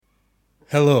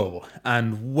Hello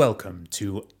and welcome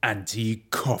to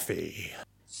Anti-Coffee.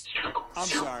 I'm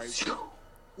sorry.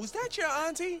 Was that your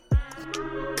auntie?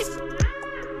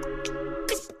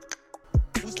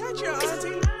 Was that your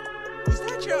auntie? Was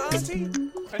that your auntie?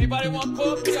 Anybody want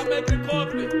coffee? I'm making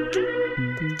coffee.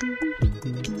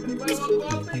 Anybody want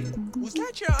coffee? Was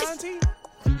that your auntie?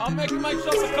 I'm making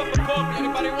myself a cup of coffee.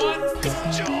 Anybody want?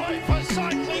 Joy for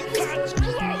cycling fans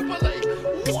globally.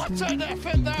 What an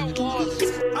effort that was!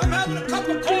 I'm having a cup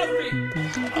of coffee.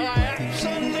 I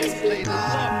absolutely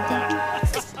love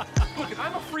that. Look,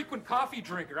 I'm a frequent coffee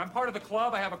drinker. I'm part of the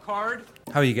club. I have a card.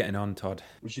 How are you getting on, Todd?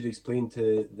 We should explain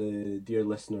to the dear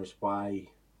listeners why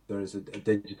there is a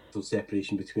digital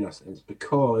separation between us. And it's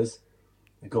because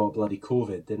I got bloody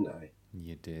COVID, didn't I?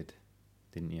 You did,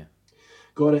 didn't you?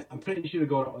 Got it. I'm pretty sure I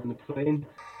got it on the plane.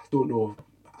 Don't know.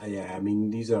 Yeah, I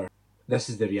mean, this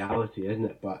is the reality, isn't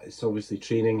it? But it's obviously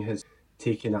training has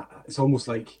taken it's almost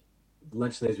like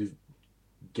literally as we've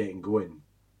getting going,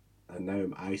 and now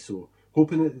I'm ISO,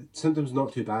 hoping that symptoms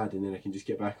not too bad, and then I can just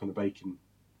get back on the bike and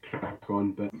crack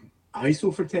on. But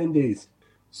ISO for 10 days,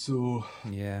 so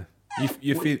Yeah.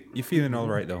 You're feeling all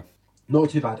right though. not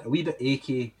too bad. A wee bit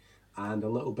achy and a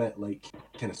little bit like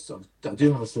kind of sort of, I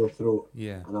do have a sore throat.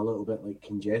 Yeah. And a little bit like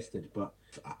congested, but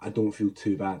I don't feel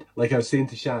too bad. Like I was saying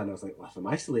to Shan, I was like, well, if I'm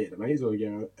isolated, I might as well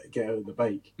get out of the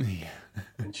bike. Yeah.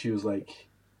 And she was like,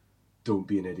 don't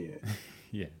be an idiot.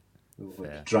 Yeah. Like,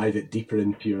 Fair. drive it deeper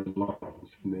into your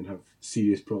lungs and then have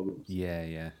serious problems.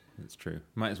 Yeah, that's true.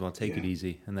 Might as well take it Yeah.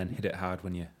 easy and then hit it hard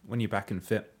when you're back and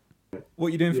fit. What are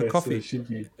you doing for Yeah, so coffee? it should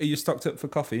be. Are you stocked up for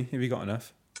coffee? Have you got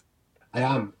enough? I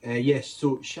am. Yes.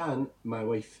 So Shan, my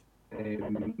wife,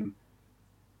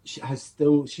 she's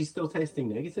still testing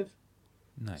negative.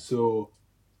 Nice. So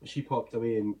she popped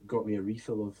away and got me a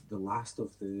refill of the last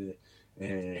of the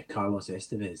Carlos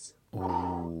Estevez,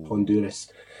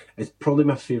 Honduras. It's probably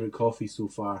my favourite coffee so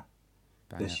far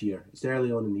this year. It's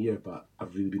early on in the year, but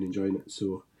I've really been enjoying it.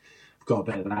 So I've got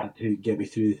a bit of that to get me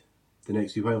through the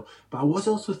next wee while. But I was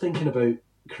also thinking about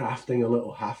crafting a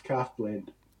little half-calf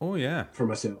blend Oh yeah. for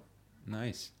myself.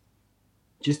 Nice.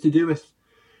 Just to do with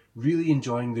really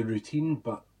enjoying the routine,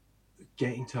 but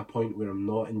getting to a point where I'm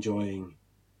not enjoying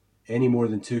any more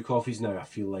than 2 coffees now. I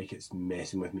feel like it's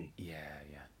messing with me. Yeah.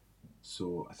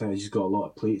 So I think I just got a lot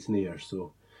of plates in the air.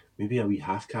 So maybe a wee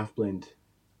half-calf blend.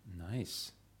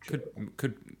 Nice.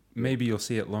 Could maybe you'll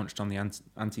see it launched on the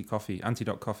anti.coffee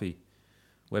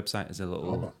website as a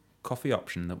little coffee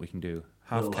option that we can do.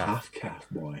 Little Half-calf. half-calf,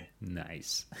 boy.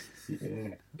 Nice.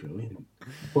 Yeah, brilliant.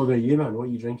 What about you, man? What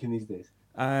are you drinking these days?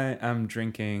 I am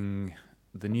drinking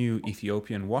the new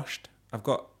Ethiopian washed. I've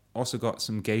also got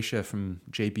some geisha from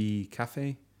JB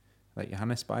Cafe, like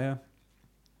Johannes Bayer.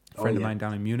 A friend of mine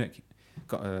down in Munich.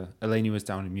 Eleni was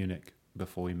down in Munich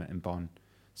before we met in Bonn,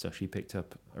 so she picked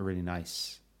up a really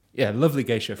nice, lovely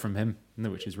geisha from him,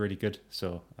 which is really good.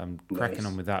 So I'm cracking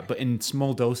on with that, but in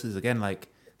small doses again. Like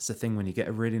it's the thing when you get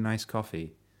a really nice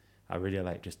coffee, I really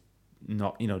like just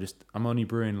not, I'm only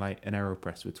brewing like an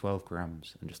AeroPress with 12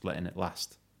 grams and just letting it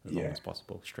last as long as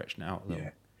possible, stretching it out a little.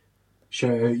 Yeah.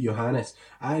 Shout out Johannes.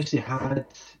 I actually had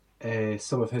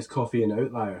some of his coffee in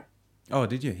Outlier. Oh,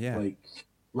 did you? Yeah. Like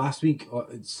last week,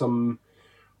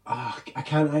 I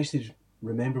can't actually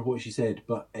remember what she said,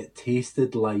 but it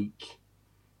tasted like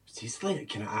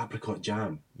kind of apricot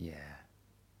jam. Yeah.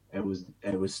 It was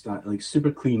like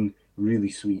super clean, really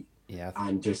sweet. Yeah.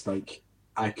 And just like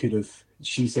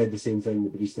she said the same thing. The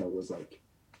barista was like,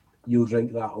 "You'll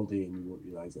drink that all day and you won't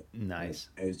realize it." Nice.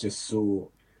 It was just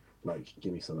so like,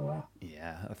 give me some of that.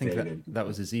 Yeah, I think that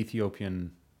was his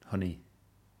Ethiopian honey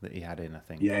that he had in, I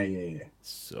think. Yeah.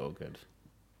 So good.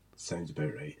 Sounds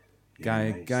about right.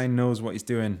 Yeah, Guy knows what he's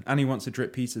doing. And he wants a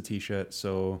Drip Pizza t-shirt,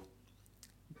 so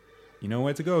you know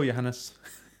where to go, Johannes.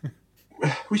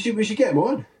 We should get him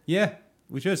on. Yeah,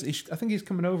 we should. I think he's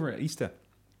coming over at Easter.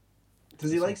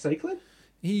 Does he like cycling?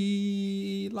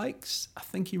 I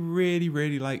think he really,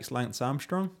 really likes Lance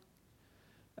Armstrong.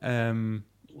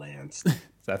 Lance.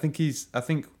 So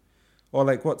or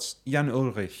like what's Jan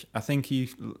Ulrich? I think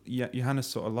Johannes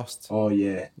sort of lost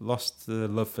the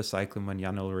love for cycling when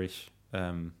Jan Ulrich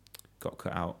got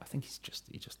cut out. I think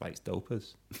he just likes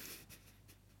dopers.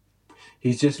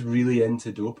 He's just really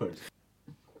into dopers.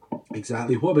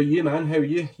 Exactly. What about you, man? How are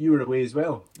you? You were away as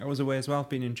well. I was away as well.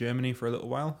 Been in Germany for a little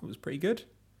while. It was pretty good.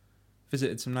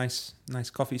 Visited some nice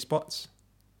coffee spots.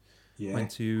 Yeah.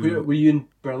 Were you in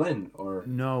Berlin or?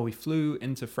 No, we flew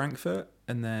into Frankfurt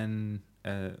and then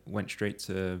went straight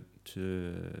to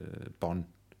Bonn,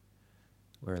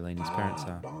 where Eleni's parents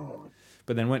are. Bonn.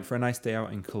 But then went for a nice day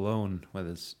out in Cologne, where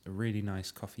there's a really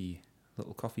nice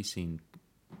little coffee scene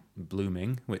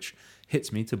Blooming, which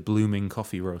hits me to Blooming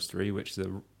Coffee Roastery, which is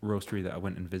a roastery that I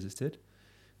went and visited.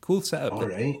 Cool setup. All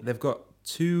right. They've got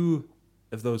 2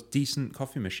 of those decent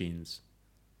coffee machines.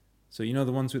 So you know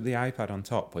the ones with the iPad on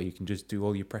top where you can just do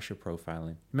all your pressure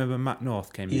profiling. Remember Matt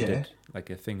North came and did like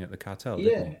a thing at the cartel,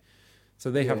 didn't he? So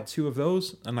they have 2 of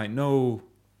those and like no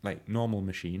like normal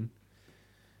machine.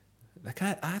 Like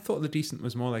I thought the decent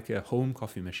was more like a home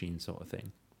coffee machine sort of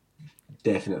thing.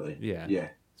 Definitely. Yeah. Yeah.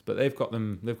 But they've got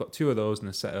 2 of those in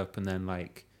the setup, and then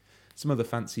like some other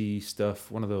fancy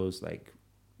stuff. One of those like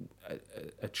a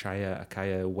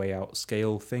Akaya way out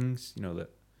scale things. You know that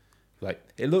like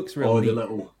it looks real. Oh, neat. the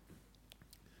little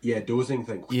dozing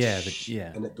thing. Yeah,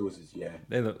 and it dozes. Yeah.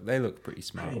 They look pretty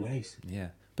smart. Very nice. Yeah,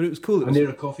 but it was cool. And they're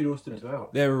a coffee roaster as well.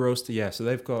 They're a roaster, yeah. So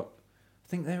they've got. I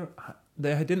think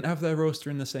they didn't have their roaster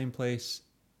in the same place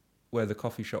where the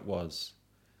coffee shop was.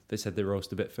 They said they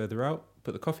roast a bit further out,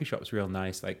 but the coffee shop's real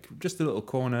nice. Like just a little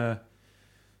corner,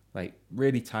 like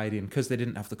really tidy. And because they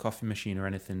didn't have the coffee machine or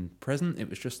anything present, it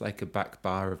was just like a back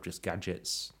bar of just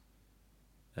gadgets.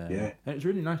 Yeah. And it was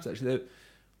really nice actually.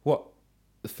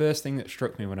 The first thing that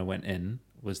struck me when I went in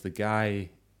was the guy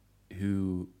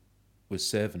who was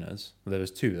serving us. Well, there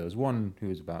was 2. There was one who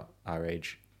was about our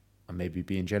age, and maybe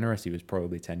being generous, he was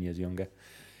probably 10 years younger,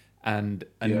 and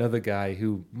another guy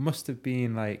who must have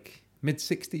been like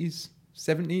mid-60s,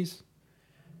 70s,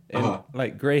 and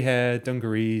like grey hair,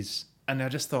 dungarees, and I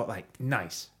just thought like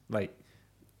nice. Like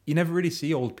you never really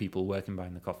see old people working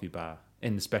behind the coffee bar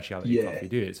in the specialty coffee,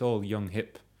 do you? It's all young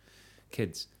hip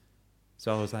kids.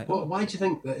 So I was like, well, why do you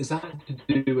think that? Is that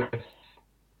to do with?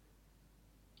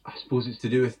 I suppose it's to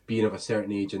do with being of a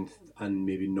certain age and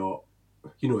maybe not.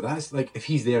 You know, that's like if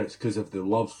he's there, it's because of the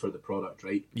love for the product,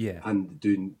 right? Yeah.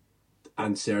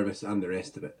 And service and the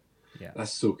rest of it. Yeah.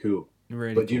 That's so cool.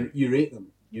 Really but cool. you rate them.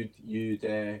 You'd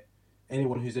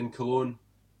anyone who's in Cologne,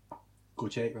 go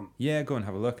check them. Yeah, go and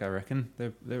have a look. I reckon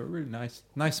they were really nice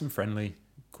and friendly.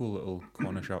 Cool little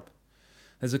corner shop.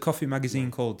 There's a coffee magazine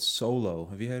called Solo.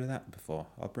 Have you heard of that before?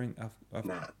 I've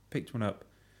picked one up.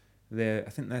 I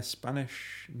think they're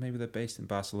Spanish. Maybe they're based in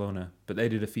Barcelona, but they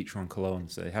did a feature on Cologne.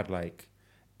 So they had like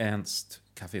Ernst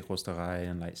Café Roasterei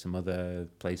and like some other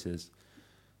places,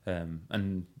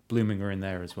 and Blooming are in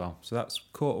there as well. So that's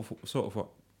sort of what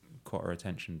caught our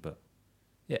attention. But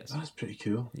yes, that's pretty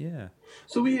cool. Yeah.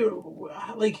 So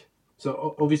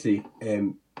obviously,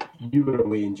 you were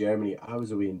away in Germany. I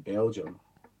was away in Belgium.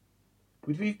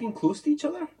 Would we have been close to each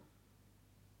other?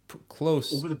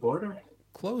 Close. Over the border?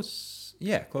 Close.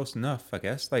 Yeah, close enough, I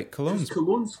guess. Like Cologne's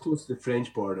close to the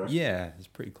French border. Yeah, it's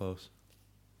pretty close.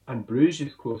 And Bruges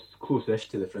is close-ish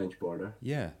to the French border.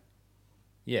 Yeah.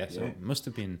 Yeah, so it must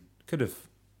have been... Could have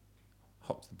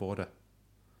hopped the border.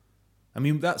 I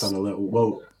mean, that's... Done a little...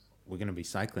 Well... We're going to be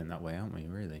cycling that way, aren't we,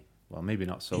 really? Well, maybe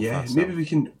not so far. Yeah, maybe we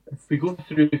can... If we go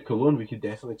through Cologne, we could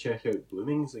definitely check out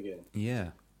Blooming's again. Yeah.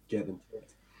 Get them.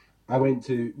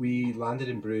 We landed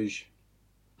in Bruges.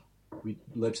 We'd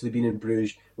literally been in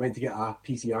Bruges, went to get a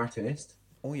PCR test.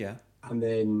 Oh, yeah. And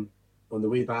then on the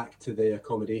way back to the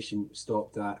accommodation,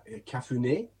 stopped at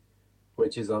Cafuné,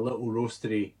 which is a little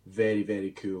roastery, very,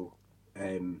 very cool.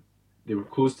 They were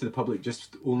closed to the public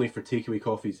just only for takeaway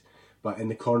coffees, but in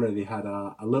the corner they had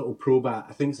a little Probat,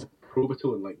 I think it's a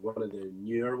Probatone, like one of the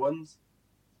newer ones,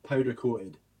 powder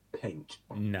coated, pink.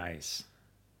 Nice.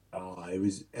 Oh, it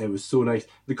was so nice.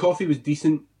 The coffee was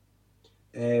decent.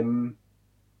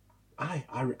 I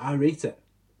rate it.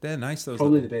 They're nice. Those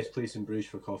probably the best place in Bruges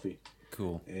for coffee.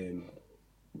 Cool.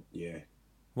 Yeah.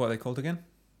 What are they called again?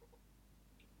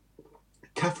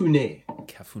 Cafuné.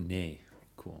 Cafuné.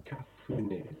 Cool.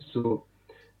 Cafuné. So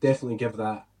definitely give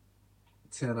that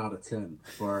 10 out of 10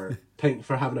 for pink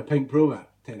for having a pink Probat.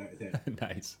 10 out of 10.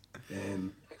 Nice.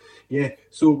 Yeah.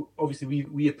 So obviously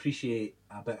we appreciate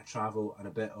a bit of travel and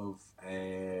a bit of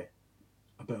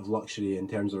luxury in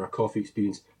terms of our coffee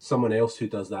experience. Someone else who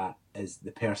does that is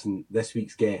the person, this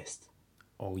week's guest.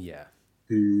 Oh, yeah.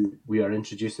 Who we are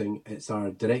introducing. It's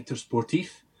our director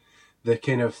sportif, the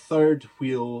kind of third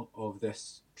wheel of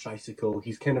this tricycle.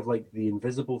 He's kind of like the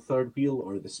invisible third wheel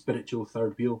or the spiritual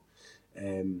third wheel.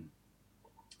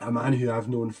 A man who I've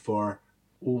known for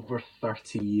over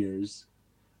 30 years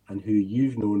and who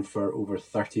you've known for over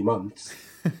 30 months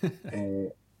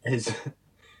is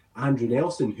Andrew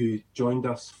Nelson, who joined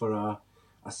us for a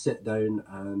sit down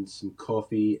and some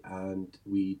coffee, and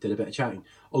we did a bit of chatting.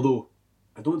 Although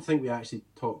I don't think we actually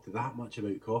talked that much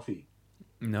about coffee.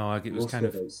 No, it was kind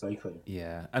of about cycling.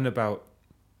 Yeah, and about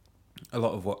a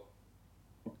lot of what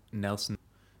Nelson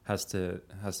has to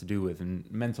do with and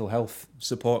mental health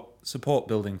support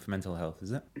building for mental health,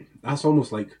 is it? That's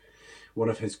almost like one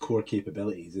of his core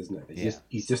capabilities, isn't it? Yeah.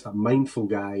 He's just a mindful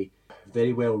guy,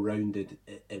 very well rounded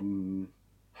in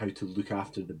how to look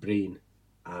after the brain,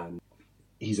 and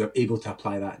he's able to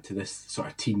apply that to this sort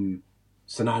of team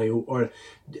scenario, or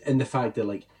in the fact that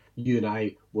like you and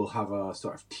I will have a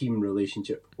sort of team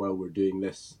relationship while we're doing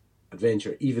this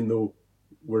adventure, even though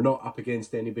we're not up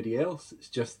against anybody else. It's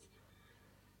just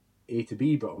A to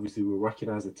B, but obviously we're working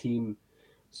as a team.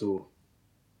 So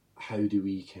how do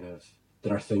we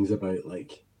there are things about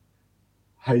like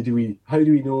how do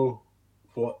we know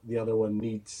what the other one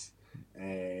needs,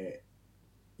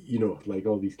 like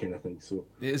all these kind of things. So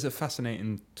it is a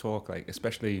fascinating talk, like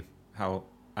especially how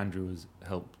Andrew was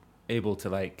able to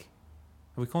like.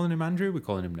 Are we calling him Andrew? We're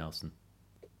calling him Nelson.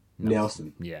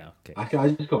 Nelson. Yeah. Okay. I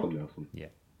just call him Nelson. Yeah.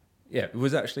 It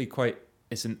was actually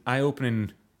it's an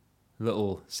eye-opening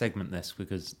little segment, this,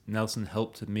 because Nelson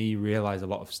helped me realize a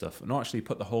lot of stuff and not actually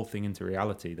put the whole thing into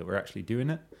reality that we're actually doing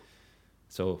it.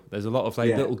 So there's a lot of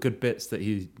little good bits that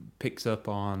he picks up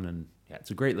on, and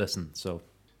it's a great listen. So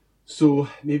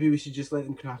maybe we should just let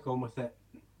them crack on with it.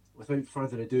 Without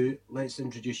further ado, let's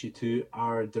introduce you to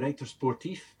our director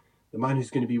sportif, the man who's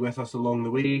going to be with us along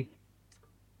the way.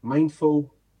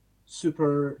 Mindful,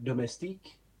 super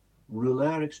domestique,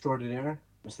 rouleur extraordinaire,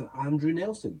 Mr. Andrew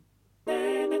Nelson.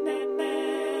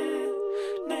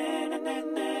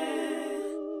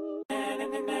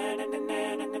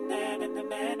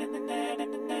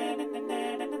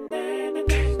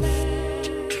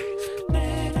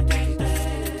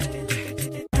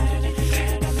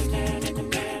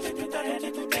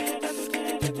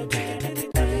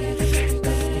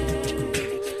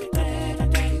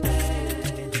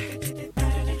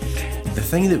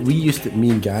 The thing that we used to, me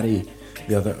and Gary,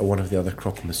 one of the other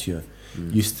croque monsieur,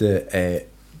 used to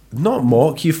not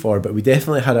mock you for, but we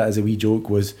definitely had it as a wee joke,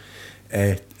 was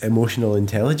emotional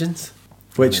intelligence,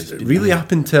 which really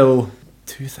up until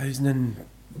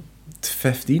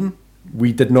 2015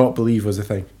 we did not believe was a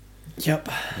thing. Yep.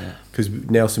 Because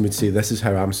Nelson would say, "This is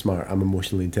how I'm smart. I'm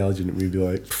emotionally intelligent," and we'd be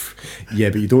like,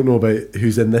 "Yeah, but you don't know about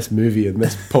who's in this movie and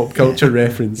this pop culture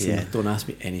reference." Yeah. Don't ask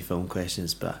me any film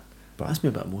questions, but ask me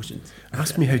about emotions.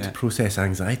 Ask me how to process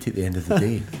anxiety at the end of the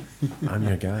day. I'm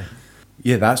your guy.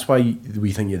 Yeah, that's why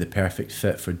we think you're the perfect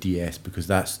fit for DS, because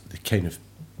that's the kind of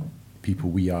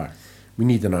people we are. We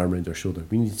need an arm around our shoulder.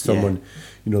 We need someone,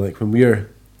 like when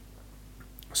we're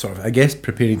sort of, I guess,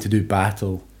 preparing to do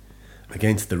battle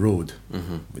against the road,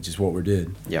 which is what we're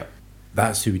doing. Yep.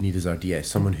 That's who we need as our DS,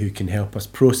 someone who can help us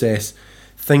process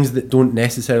things that don't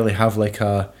necessarily have like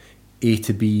a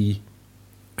to B.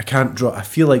 I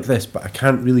feel like this, but I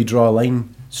can't really draw a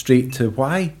line straight to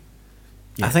why.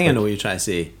 I think I know what you're trying to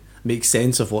say. Make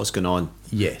sense of what's going on.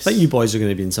 Yes. I think you boys are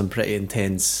going to be in some pretty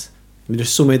intense... I mean,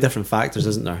 there's so many different factors,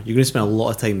 isn't there? You're going to spend a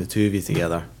lot of time, the two of you,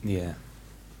 together. Yeah.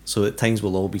 So at times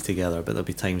we'll all be together, but there'll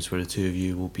be times where the two of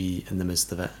you will be in the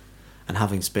midst of it. And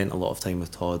having spent a lot of time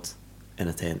with Todd in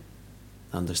a tent,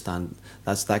 I understand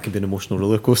that can be an emotional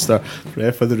roller coaster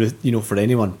for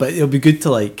anyone. But it'll be good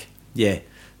to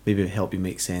maybe help you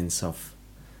make sense of,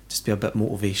 just be a bit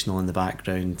motivational in the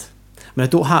background. I mean, I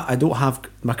don't have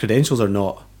my credentials I'm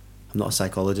not a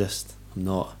psychologist, I'm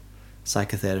not a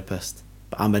psychotherapist,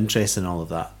 but I'm interested in all of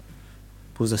that. I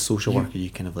suppose as a social worker you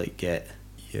kind of get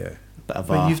a bit of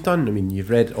you've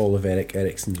read all of Erik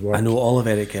Erikson's work. I know all of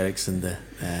Erik Erikson, the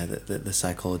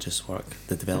psychologist's work,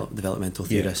 the developmental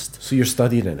theorist. So you're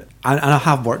studying in it. And I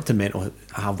have worked in mental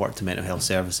health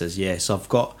services, so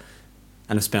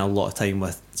I've spent a lot of time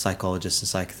with psychologists and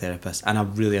psychotherapists, and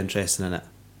I'm really interested in it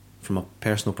from a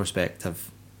personal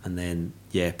perspective, and then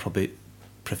probably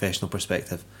professional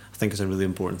perspective. I think it's a really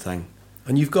important thing.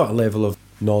 And you've got a level of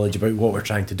knowledge about what we're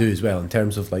trying to do as well, in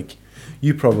terms of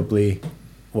you probably,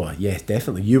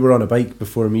 definitely, you were on a bike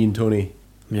before me and Tony.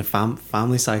 I mean, a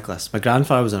family cyclist. My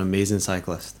grandfather was an amazing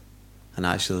cyclist, and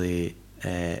actually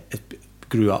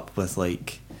grew up with a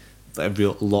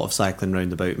lot of cycling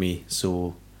round about me.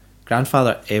 So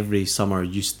grandfather every summer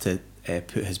used to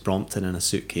put his Brompton in a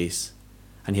suitcase,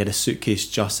 and he had a suitcase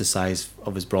just the size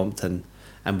of his Brompton,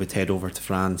 and would head over to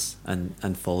France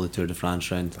and follow the Tour de France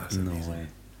round. That's amazing. way.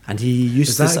 And he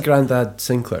used to... Is that Grandad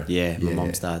Sinclair? Yeah, my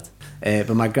mum's dad.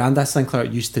 But my Grandad Sinclair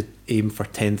used to aim for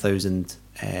 10,000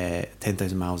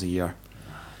 miles a year.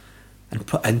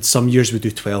 And some years we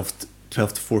do 12 to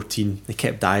 14. They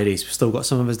kept diaries. We've still got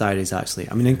some of his diaries, actually.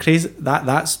 I mean, in crazy,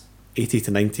 that's 80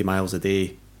 to 90 miles a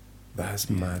day. That's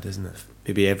mad, isn't it?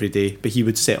 Maybe every day. But he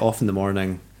would set off in the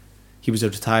morning. He was a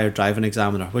retired driving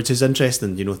examiner, which is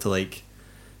interesting, to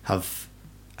have...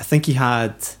 I think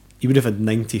he would have had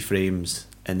 90 frames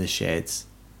in the sheds.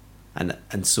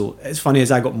 And so it's funny,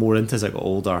 as I got more into, as I got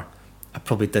older, I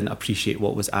probably didn't appreciate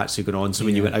what was actually going on. So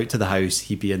when you went out to the house,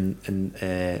 he'd be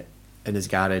in his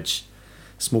garage,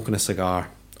 smoking a cigar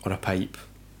or a pipe.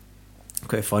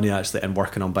 Quite funny actually, and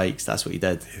working on bikes. That's what he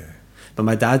did. Yeah. But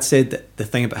my dad said that the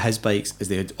thing about his bikes is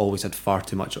they had always had far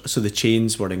too much. So the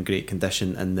chains were in great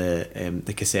condition and the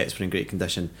cassettes were in great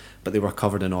condition, but they were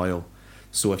covered in oil.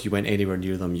 So if you went anywhere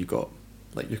near them, you got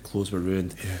like your clothes were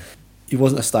ruined. Yeah. He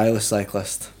wasn't a stylish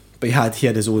cyclist, but he had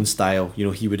his own style. You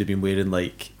know, he would have been wearing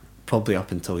like probably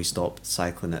up until he stopped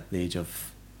cycling at the age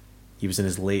of. He was in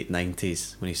his late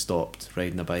 90s when he stopped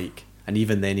riding a bike, and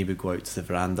even then he would go out to the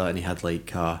veranda and he had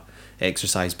like a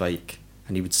exercise bike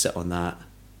and he would sit on that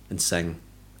and sing.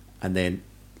 And then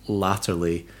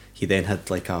latterly he then had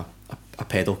like a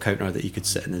pedal counter that you could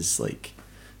sit in his like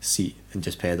seat and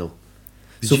just pedal.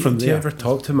 Did you ever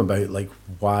talk to him about like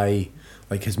why,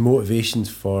 like his motivations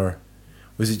for,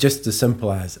 was it just as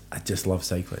simple as I just love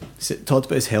cycling? He talked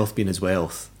about his health being his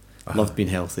wealth. Loved being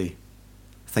healthy.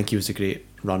 I think he was a great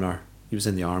runner. He was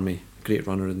in the army, great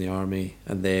runner in the army,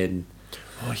 and then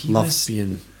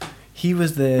He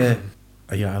was the.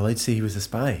 Are you allowed to say he was a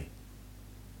spy?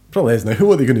 Probably is now.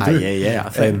 What are they going to do? Yeah. I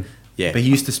think. Yeah. But he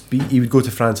used to speak. He would go to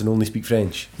France and only speak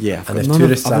French. Yeah, and if none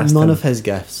tourists asked none him, of his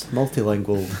gifts,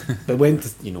 multilingual. But went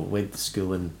to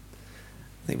school in.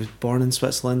 I think he was born in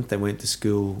Switzerland. Then went to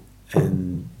school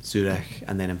in Zurich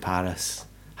and then in Paris.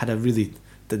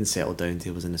 Didn't settle down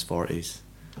till he was in his 40s.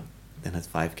 Then had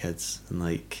 5 kids and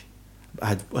like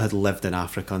had lived in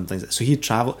Africa and things. So he'd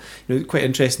travel. You know, quite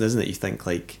interesting, isn't it? You think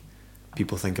like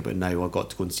people think about now. I got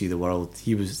to go and see the world.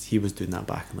 He was doing that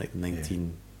back in like the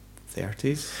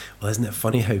 1930s. Well, isn't it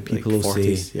funny how people like will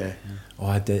 40s, say, "Oh,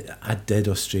 I did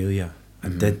Australia, I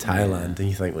did Thailand," and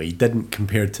you think, well, he didn't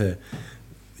compared to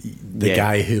the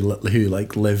guy who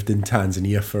like lived in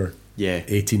Tanzania for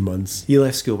 18 months. He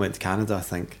left school, went to Canada, I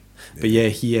think. But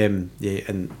he and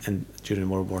during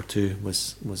World War II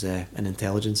was in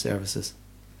intelligence services.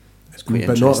 It's quite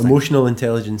but not emotional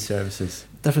intelligence services.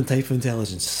 Different type of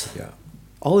intelligence. Yeah.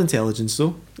 All intelligence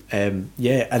though. And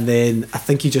then I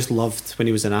think he just loved when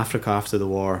he was in Africa after the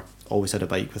war. Always had a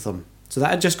bike with him, so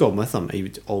that had just gone with him. He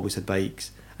would always had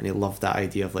bikes, and he loved that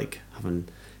idea of like having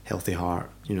healthy heart.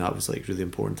 You know, that was like really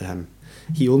important to him.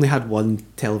 He only had one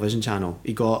television channel.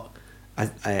 He got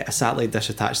a satellite dish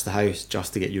attached to the house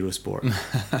just to get Eurosport,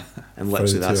 and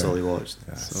literally that's all he watched.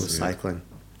 So cycling.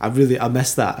 I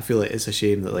miss that. I feel like it's a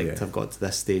shame that to have got to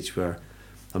this stage where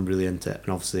I'm really into it.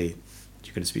 And obviously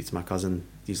you're going to speak to my cousin.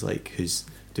 He's like who's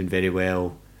doing very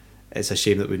well. It's a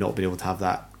shame that we've not been able to have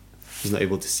that. He's not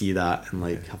able to see that and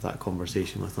like have that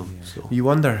conversation with him. So you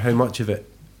wonder how much of it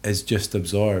is just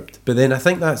absorbed. But then I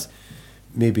think that's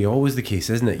maybe always the case,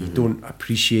 isn't it? You don't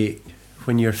appreciate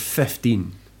when you're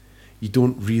 15. You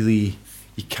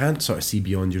can't sort of see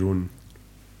beyond your own.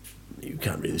 You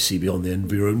can't really see beyond the end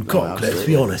of your own cock, let's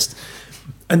be honest.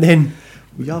 And then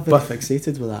we are very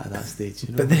fixated with that at that stage.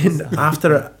 You know? But then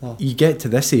after you get to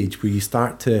this age where you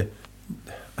start to,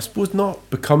 I suppose, not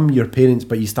become your parents,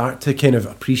 but you start to kind of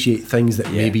appreciate things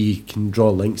that maybe you can draw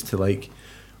links to, like,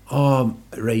 oh,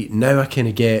 right, now I kind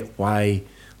of get why,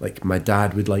 like, my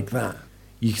dad would like that.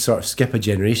 You sort of skip a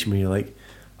generation where you're like,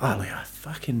 I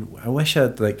wish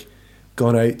I'd, like,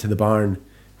 gone out to the barn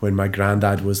when my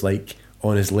granddad was, like,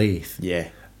 on his lathe. Yeah.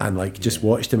 And, like, just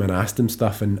watched him and asked him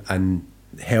stuff and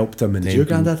helped him. And Did your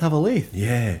granddad have a lathe?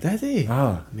 Yeah. Did he?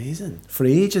 Ah. Amazing. For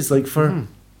ages, like, for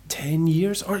 10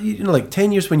 years, or, you know, like,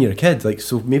 10 years when you're a kid. Like,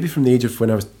 so maybe from the age of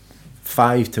when I was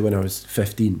 5 to when I was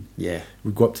 15. Yeah.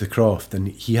 We'd go up to the croft and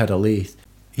he had a lathe.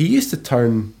 He used to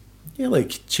turn,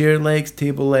 like, chair legs,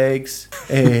 table legs,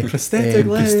 prosthetic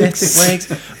legs.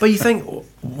 But you think,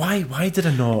 why did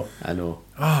I not? I know.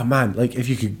 Oh, man, like, if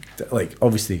you could, like,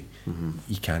 obviously,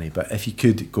 you can't, but if you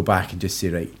could go back and just say,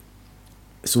 right,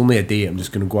 it's only a day, I'm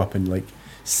just going to go up and, like,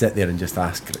 sit there and just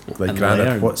ask, like,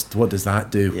 Grandad, what does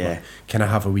that do? Yeah. Can I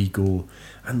have a wee go?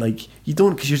 And, like, you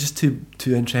don't, because you're just too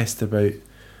interested about,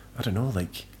 I don't know,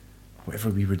 like, whatever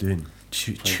we were doing.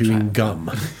 Chewing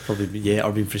gum. Probably,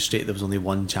 or being frustrated there was only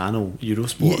one channel,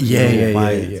 Eurosport.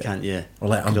 Yeah. Can't, Or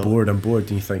like, I'm bored,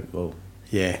 and you think, well...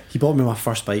 Yeah. He bought me my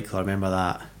first bike, I remember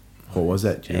that. What was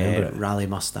it? Do you remember it? Rally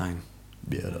Mustang.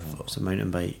 Beautiful. It's a mountain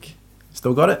bike.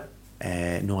 Still got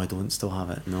it? No, I don't still have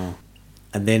it, no.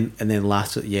 And then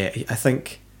last, I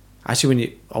think...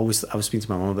 Actually, I was speaking to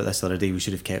my mum about this the other day, we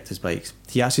should have kept his bikes.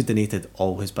 He actually donated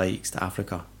all his bikes to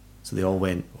Africa. So they all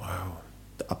went... Wow.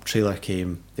 A trailer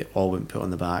came, they all went put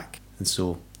on the back, and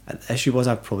so the issue was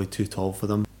I'm probably too tall for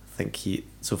them. I think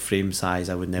frame size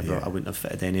I wouldn't have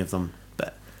fitted any of them.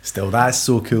 But still, that's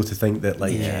so cool to think that,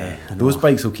 like, those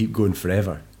bikes will keep going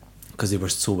forever because they were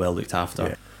so well looked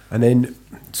after. And then,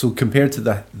 so compared to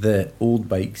the old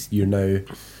bikes, you're now,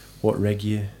 what rig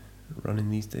you running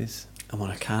these days? I'm on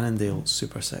a Cannondale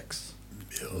Super 6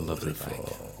 Lovely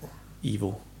bike.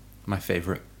 Evo. My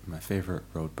favorite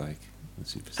road bike. The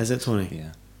Super Is it, 6. Tony?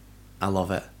 Yeah. I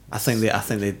love it. I think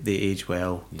they age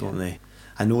well, don't Yeah. they?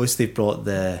 I noticed they've brought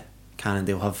the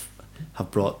Cannondale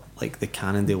have brought like the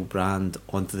Cannondale brand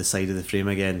onto the side of the frame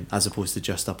again, as opposed to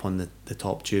just up on the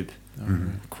top tube. I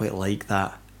quite like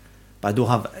that, but I don't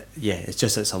have. Yeah,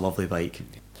 it's a lovely bike.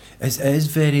 It is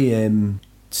very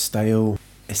style,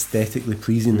 aesthetically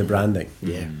pleasing, the branding.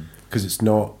 Yeah. Because it's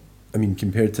not, I mean,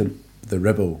 compared to the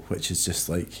Ribble, which is just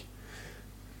like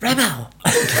Rebel. down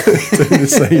the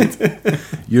side.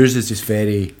 Yours is just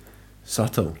very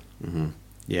subtle.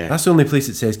 Yeah, That's the only place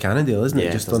it says Cannondale, isn't it?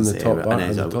 yeah, Just it on doesn't the say top it, bar, and on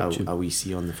it's the top a tube. wee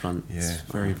C on the front. Yeah. It's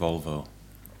very Volvo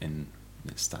in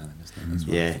its styling, isn't it? As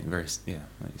well. Yeah. Very,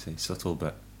 like you say, subtle,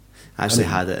 but I actually I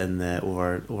mean- had it in the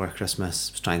over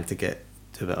Christmas. Was trying to get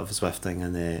to a bit of a Zwifting,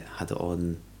 and had it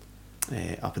on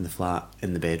up in the flat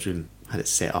in the bedroom. Had it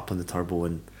set up on the turbo,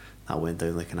 and that went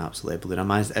down like an absolute balloon. I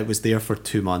managed. It was there for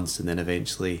 2 months, and then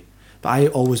eventually. But I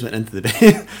always went into the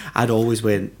bed. I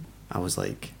was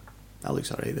like, that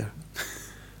looks alright there.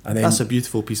 And then That's a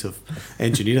beautiful piece of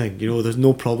engineering. There's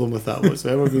no problem with that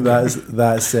whatsoever.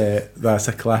 that's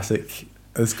a classic.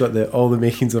 It's got all the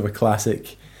makings of a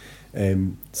classic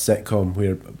sitcom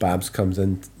where Babs comes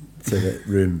into the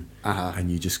room and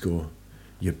you just go,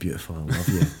 "You're beautiful, I love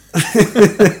you,"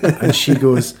 and she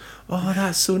goes, "Oh,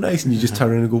 that's so nice," and you just turn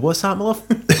around and go, "What's that, my love?"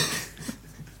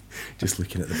 Just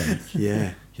looking at the bike.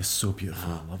 Yeah, You're so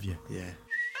beautiful, I love you. yeah.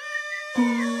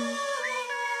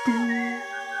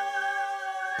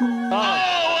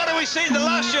 Oh, what do we see? The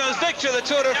last year's victor of the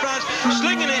Tour de France,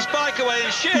 slinging his bike away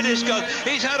in sheer disgust.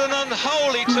 He's had an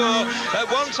unholy tour. At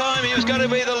one time he was going to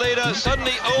be the leader.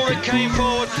 Suddenly Ulrich came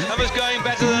forward and was going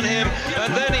better than him.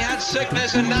 And then he had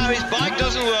sickness, and now his bike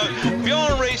doesn't work.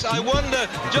 Bjorn Ries, I wonder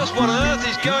just what on earth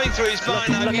he's going through his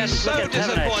mind now. He's so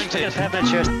disappointed.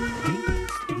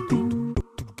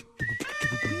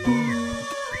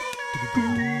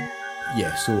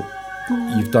 Yeah, so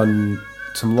you've done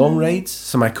some long rides,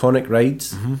 some iconic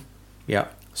rides, Yeah,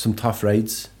 some tough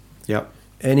rides. yeah.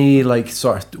 Any like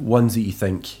sort of ones that you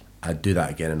think I'd do that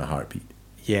again in a heartbeat?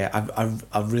 Yeah,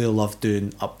 I've really loved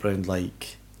doing up round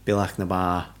like Bealach na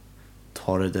Ba,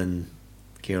 Torridon,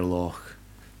 Gairloch,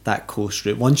 that coast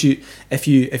route. If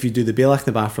you do the Bealach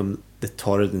na Ba from the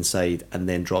Torridon side and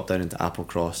then drop down into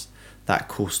Applecross, that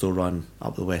coastal run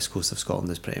up the west coast of Scotland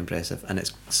is pretty impressive, and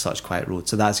it's such quiet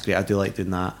roads. So that's great. I do like doing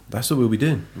that. That's what we'll be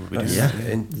doing. That's- Yeah.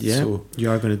 and Yeah, So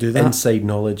you are going to do that. inside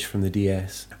knowledge from the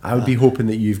DS. I would be hoping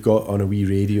that you've got on a wee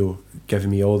radio giving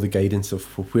me all the guidance of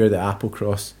where the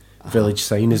Applecross village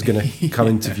sign is going to come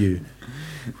into view.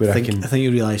 Where I think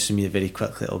you realise from me very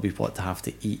quickly it'll be what to have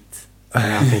to eat in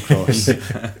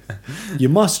Applecross. You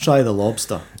must try the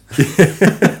lobster.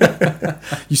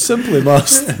 You simply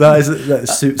must.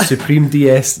 that's supreme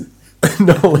DS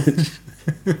knowledge.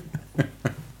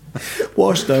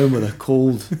 Washed down with a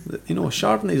cold.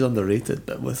 Chardonnay's underrated,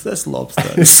 but with this lobster,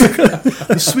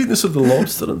 The sweetness of the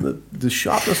lobster and the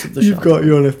sharpness of the you've got Chardonnay.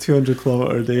 you on a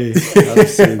 200-kilometre day. I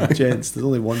was saying, gents, there's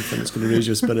only one thing that's going to raise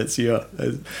your spirits here.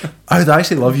 I would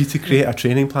actually love you to create a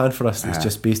training plan for us that's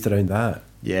just based around that.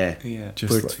 Yeah,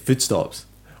 Just for like- food stops.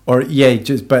 Or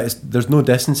there's no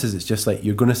distances. It's just like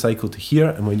you're going to cycle to here,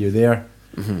 and when you're there,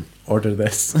 order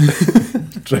this,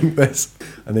 drink this,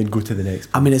 and then go to the next.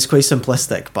 I mean, it's quite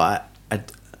simplistic, but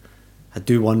I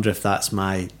do wonder if that's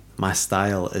my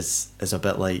style is a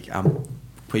bit like I'm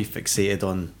quite fixated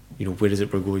on where is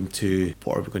it we're going to,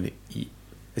 what are we going to eat.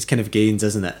 It's kind of gains,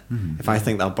 isn't it? If I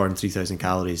think that I'll burn 3,000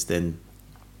 calories, then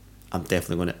I'm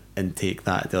definitely going to intake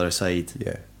that at the other side.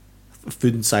 Yeah.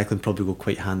 Food and cycling probably go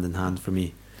quite hand in hand for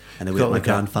me. And the way Got my like a-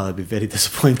 grandfather would be very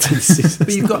disappointed to see.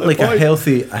 But you've got like a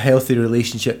healthy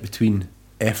relationship between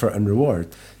effort and reward.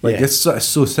 Like Yeah. it's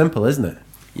so simple, isn't it?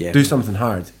 Yeah. Do something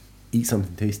hard, eat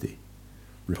something tasty.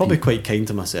 Repeat. Probably quite kind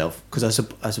to myself, because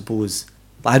I suppose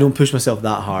I don't push myself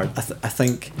that hard. I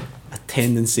think a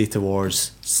tendency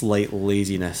towards slight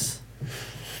laziness.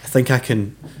 I think I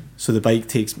can. So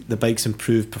the bike's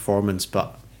improved performance,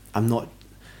 but I'm not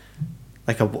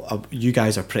like you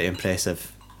guys are pretty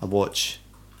impressive. I watch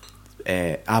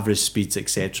average speeds,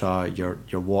 etc.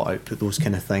 Your watt output, those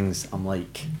kind of things. I'm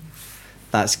like,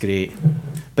 that's great.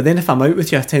 But then if I'm out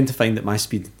with you, I tend to find that my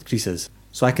speed increases.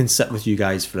 So I can sit with you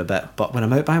guys for a bit. But when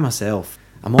I'm out by myself,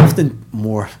 I'm often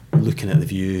more looking at the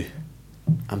view.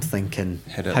 I'm thinking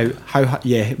Head up. how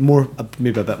more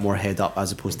maybe a bit more head up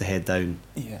as opposed to head down.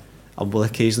 Yeah. I will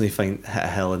occasionally hit a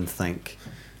hill and think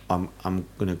I'm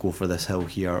going to go for this hill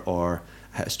here, or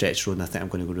hit a stretch road and I think I'm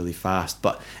going to go really fast.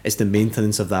 But it's the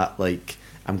maintenance of that, like,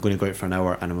 I'm going to go out for an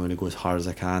hour and I'm going to go as hard as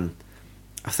I can.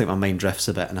 I think my mind drifts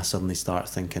a bit and I suddenly start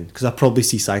thinking, because I probably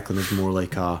see cycling as more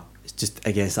like it's just,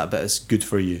 I guess, that bit is good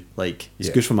for you. Like, it's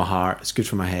good for my heart, it's good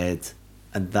for my head,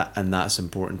 and that's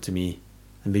important to me,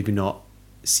 and maybe not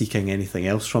seeking anything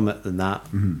else from it than that.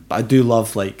 But I do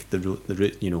love, like, the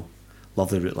route, you know, love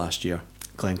the route last year,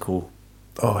 Glencoe.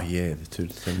 Oh yeah, the Tour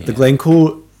de Finland. The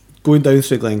Glencoe, going down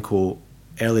through Glencoe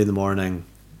early in the morning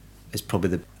is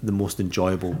probably the most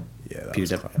enjoyable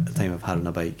period of time I've had on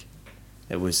a bike.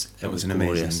 It was an glorious.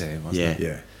 amazing day, wasn't it? Yeah.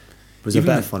 It was a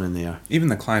bit of fun in there. Even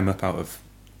the climb up out of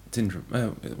Tindrum.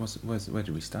 Where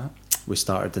did we start? We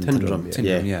started in Tyndrum, Tyndrum.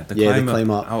 Tindrum, yeah. The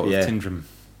climb up out of Tindrum.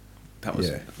 That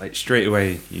was like straight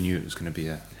away. You knew it was going to be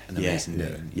an amazing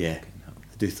day. Yeah.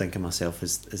 I do think of myself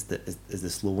as the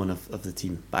slow one of the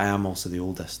team, but I am also the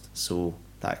oldest, so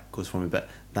that goes for me. But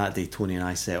that day, Tony and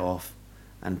I set off,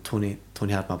 and Tony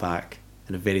had my back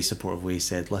in a very supportive way. He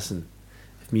said, "Listen,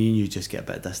 if me and you just get a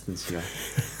bit of distance here,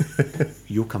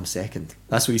 you'll come second."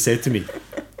 That's what he said to me,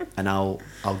 and I'll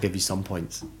give you some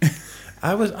points.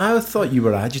 I thought you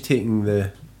were agitating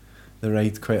the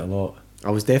ride quite a lot.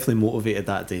 I was definitely motivated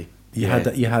that day. You had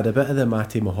a bit of the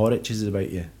Mate Mohoric's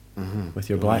about you, with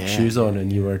your black shoes on,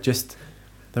 and you were just.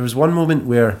 There was one moment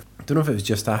where I don't know if it was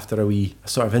just after a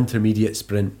sort of intermediate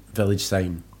sprint village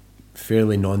sign,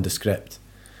 fairly nondescript,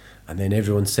 and then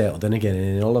everyone settled in again,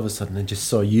 and then all of a sudden I just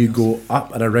saw you go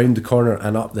up and around the corner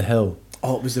and up the hill.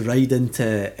 Oh, it was the ride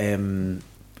into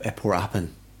Port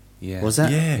Appin. Yeah. Was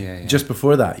it? Yeah. Just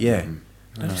before that, yeah.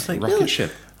 I was like, rocket really?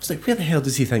 ship. I was like, where the hell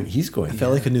does he think he's going? I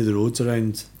felt like I knew the roads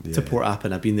around to Yeah. Port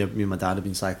Appin. I've been there, me and my dad have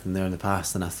been cycling there in the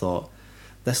past, and I thought,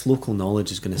 this local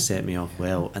knowledge is going to set me off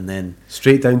well. And then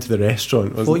Straight down to the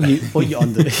restaurant, wasn't it? what you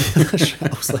under I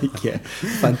was like, yeah,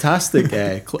 fantastic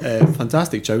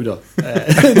fantastic chowder in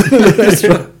the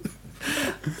restaurant.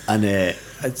 And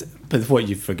but what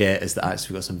you forget is that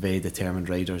actually we've got some very determined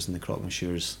riders in the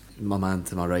Crockmashires. My man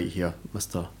to my right here,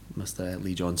 Mr.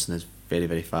 Lee Johnson, is very,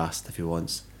 very fast if he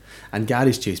wants. And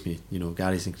Gary's chased me. You know,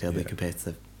 Gary's incredibly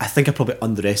competitive. I think I probably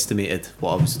underestimated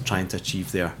what I was trying to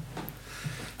achieve there.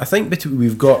 I think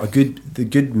we've got the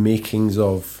good makings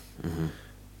of,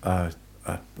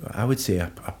 I would say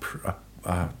a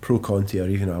pro Conti or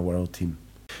even a world team.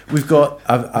 We've got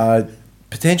a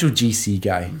potential GC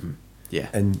guy,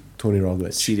 in Tony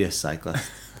Roglic. Serious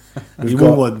cyclist. We've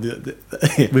got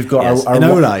yes, our in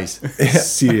our eyes,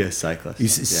 serious cyclist.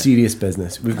 He's serious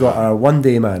business. We've got our one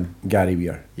day man, Gary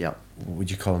Weir. Yep. What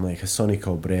would you call him? Like a Sonny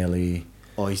Colbrelli.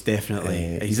 Oh, he's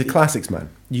definitely He's a classics man.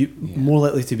 More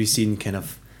likely to be seen kind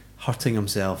of hurting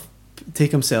himself,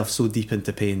 take himself so deep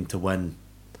into pain to win.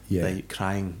 Yeah. Like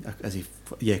crying as he,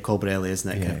 Colbrelli, isn't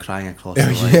it? Yeah. Kind of crying across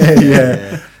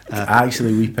the line.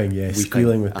 Actually weeping,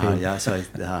 squealing with pain. Yeah, sorry.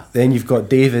 Then you've got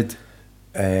David,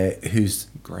 who's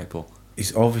Greipel.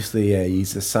 he's obviously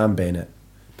he's a Sam Bennett,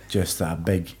 just that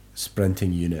big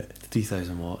sprinting unit.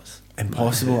 3,000 watts.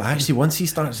 Impossible. Actually, once he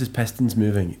starts his pistons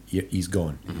moving, he's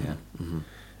gone.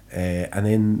 Yeah. And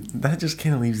then that just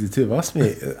kind of leaves the two of us,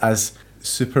 mate, as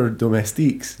super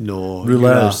domestiques. No,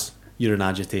 Rouleurs. You're an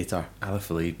agitator.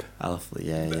 Alaphilippe.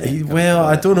 Yeah. Well,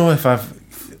 I don't know if I've.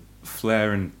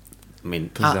 Flair and I mean,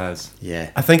 pizzazz. yeah.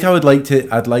 I think I would like to.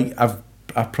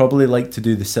 I'd probably like to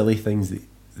do the silly things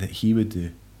that he would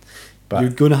do. But You're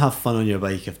going to have fun on your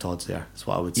bike if Todd's there. That's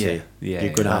what I would say. Yeah,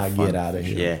 You're going to yeah. have Ah, fun. get outta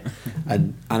here. Yeah,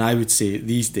 and I would say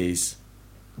these days,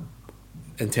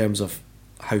 in terms of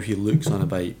how he looks on a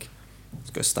bike, he's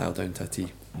got style down to a T.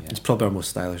 Yeah. He's probably our most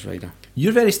stylish rider.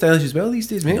 you're very stylish as well these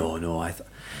days, mate. No, You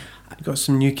got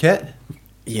some new kit.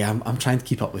 yeah, I'm trying to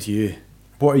keep up with you.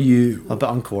 What are you? I'm a bit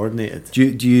uncoordinated. Do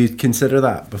you consider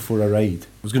that before a ride?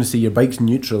 I was going to say your bike's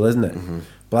neutral, isn't it?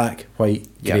 Black, white,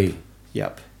 grey,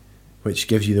 Yep. which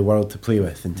gives you the world to play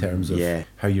with in terms of Yeah.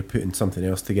 how you're putting something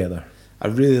else together. I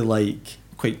really like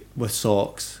with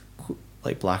socks,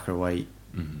 like black or white.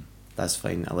 That's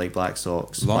fine. I like black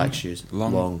socks, Long? black shoes,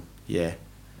 Long? Yeah.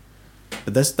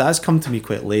 But that's come to me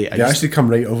quite late. They actually come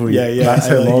right over you. yeah. That's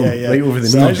how long, right over the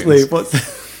so knee. actually,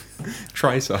 what's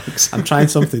Tri socks. I'm trying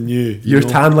something new. you Your know?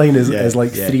 tan line is Yeah,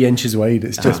 like yeah. 3 inches wide.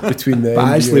 It's just between the. But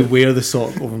I actually wear the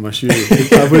sock over my shoe.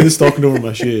 I wear the stocking over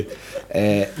my shoe.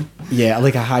 Yeah, I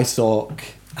like a high sock.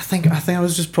 I think I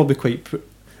was just probably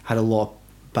had a lot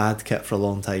of bad kit for a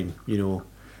long time. You know,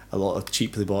 a lot of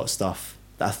cheaply bought stuff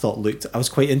that I thought looked. I was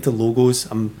quite into logos.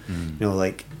 You know,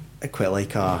 like I quite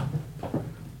like I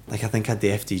think I had the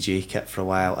FDJ kit for a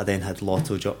while. I then had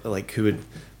Lotto,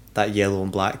 that yellow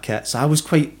and black kit. So I was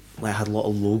quite I had a lot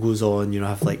of logos on. You know, I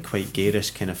have like quite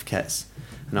garish kind of kits,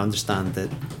 and I understand the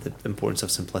importance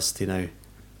of simplicity now.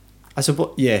 I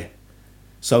suppose, yeah.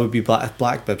 So it would be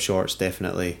black bib shorts,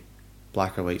 definitely.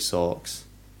 Black or white socks.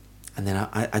 And then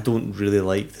I don't really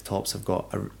like the tops I've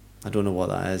got. I don't know what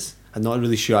that is. I'm not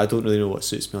really sure. I don't really know what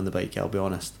suits me on the bike, I'll be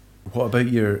honest. What about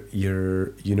your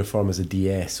uniform as a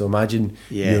DS? So imagine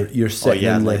Yeah. you're sitting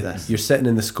in like the, this. you're sitting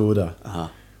in the Skoda. Uh-huh.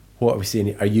 What are we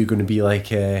saying? Are you going to be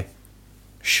like a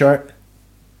shirt,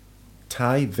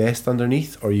 tie, vest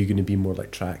underneath, or are you going to be more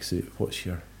like tracksuit? What's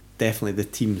your... Definitely the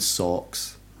team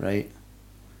socks, right?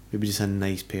 Maybe just a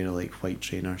nice pair of like white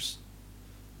trainers.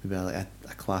 Maybe like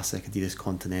a classic Adidas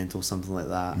Continental, something like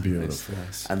that. Beautiful.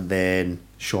 And then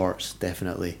shorts,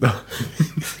 definitely.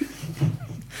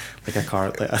 Like a I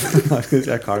was going to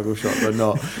say a cargo short, but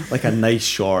no, like a nice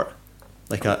short,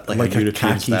 like a European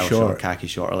khaki style short. khaki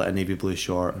short, or like a navy blue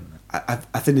short. I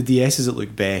think the DSs that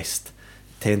look best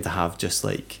tend to have just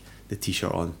like the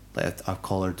t-shirt on, like a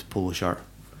collared polo shirt.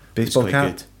 Baseball It's quite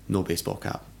cap? good. No baseball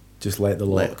cap. Just let the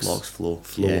locks... Let locks flow.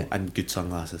 flow. Yeah, and good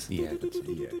sunglasses. Yeah, that's,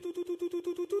 yeah.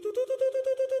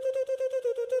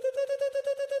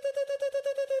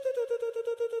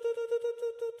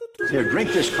 Here,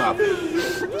 drink this coffee.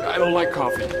 I don't like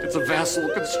coffee. It's a vassal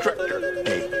constrictor.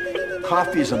 Hey,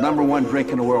 coffee is the #1 drink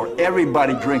in the world.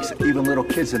 Everybody drinks it. Even little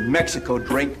kids in Mexico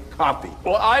drink coffee.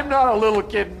 Well, I'm not a little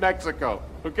kid in Mexico,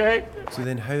 okay? So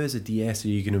then how as a DS are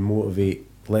you going to motivate,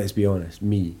 let's be honest,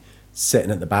 me,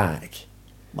 sitting at the back,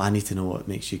 Well, I need to know what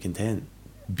makes you content.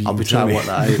 beating I'll be trying to Tony? work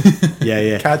that out.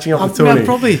 Yeah. Catching up with I mean, Tony?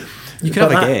 probably. You could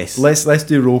But have a that- guess. Let's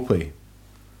do role play.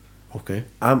 Okay.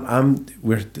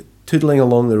 We're toodling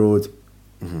along the road.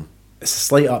 Mm-hmm. It's a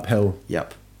slight uphill.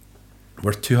 Yep.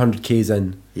 We're 200 k's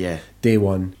in. Yeah. Day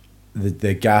one.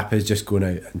 The gap is just going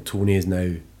out, and Tony is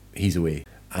now, he's away,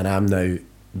 and I'm now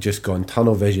just gone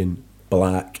tunnel vision,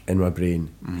 black in my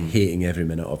brain, hating every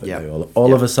minute of it. Yep. Now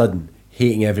all of a sudden,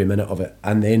 hating every minute of it,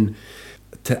 and then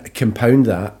to compound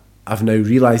that, I've now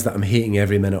realised that I'm hating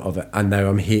every minute of it, and now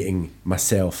I'm hating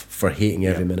myself for hating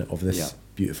every minute of this Yep.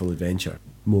 beautiful adventure.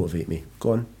 Motivate me.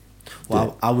 Go on.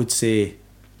 Well, I would say,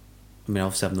 I mean,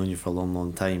 obviously I've known you for a long,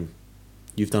 long time.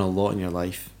 You've done a lot in your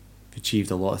life. You've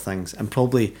achieved a lot of things, and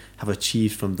probably have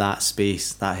achieved from that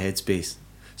space, that headspace.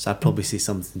 So I'd probably say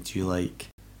something to you like,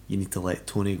 you need to let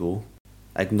Tony go.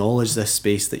 Acknowledge this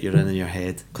space that you're in your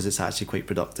head, because it's actually quite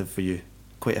productive for you,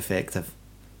 quite effective.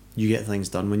 You get things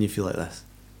done when you feel like this.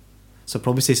 So I'd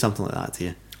probably say something like that to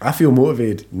you. I feel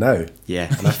motivated now,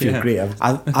 Yeah, and I feel Yeah. great.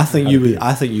 I think you would.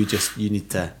 I think you need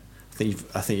to.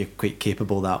 I think you're quite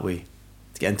capable that way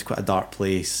to get into quite a dark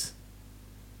place.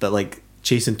 But like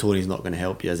chasing Tony's not going to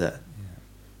help you, is it?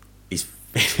 He's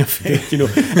very effective. You know,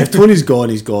 if Tony's gone,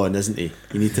 he's gone, isn't he?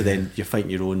 You need to then you're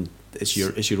fighting your own. It's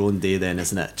your own day then,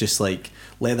 isn't it? Just like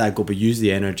let that go, but use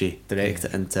the energy, direct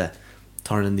it into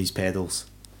turning these pedals.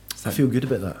 I feel good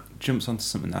about that. Jumps onto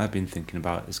something that I've been thinking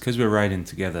about. It's because we're riding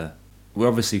together. We're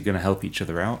obviously going to help each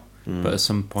other out, but at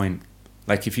some point,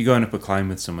 like if you're going up a climb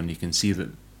with someone, you can see that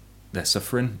they're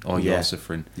suffering or Yeah. you're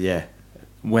suffering. Yeah,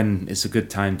 When it's a good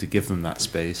time to give them that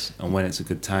space, and when it's a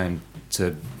good time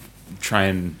to try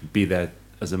and be there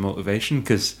as a motivation,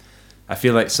 because I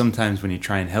feel like sometimes when you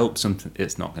try and help something,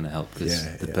 it's not going to help because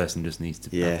Yeah, the yeah. person just needs to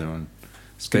Yeah. have their own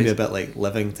it's going to space. be a bit like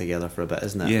living together for a bit,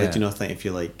 isn't it? Yeah. Like, do you not think if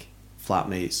you're like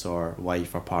flatmates or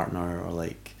wife or partner or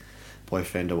like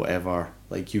boyfriend or whatever,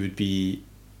 like you would be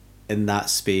in that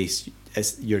space?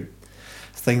 It's your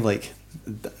thing like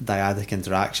dyadic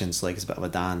interactions. Like it's a bit of a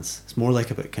dance. It's more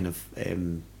like about kind of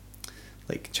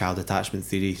like child attachment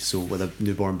theory. So with a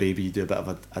newborn baby, you do a bit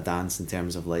of a dance in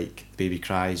terms of like the baby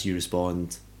cries, you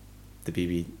respond. The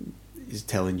baby is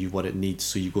telling you what it needs,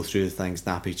 so you go through the things,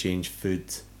 nappy change,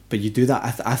 food. But you do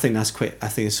that. I think that's quite. I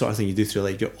think it's the sort of thing you do through.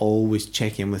 Like you're always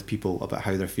checking in with people about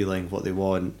how they're feeling, what they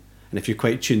want, and if you're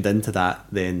quite tuned into that,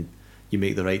 then you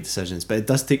make the right decisions. But it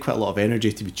does take quite a lot of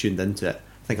energy to be tuned into it.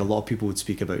 I think a lot of people would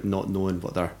speak about not knowing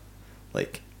what they're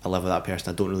like. I live with that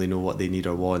person. I don't really know what they need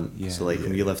or want. Yeah. So like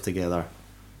when we live together,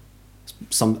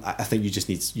 I think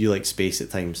you like space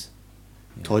at times.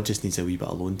 Yeah. Todd just needs a wee bit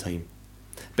of alone time.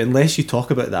 But unless you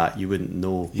talk about that, you wouldn't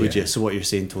know, would Yeah. you? So what you're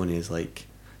saying, Tony, is like,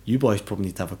 you boys probably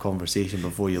need to have a conversation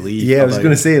before you leave. Yeah, I was about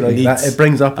going to say like that. needs. It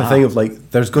brings up a thing Ah. of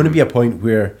like, there's going to be a point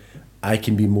where I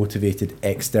can be motivated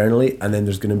externally, and then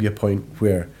there's going to be a point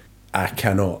where I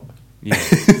cannot. Yeah.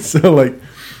 So like,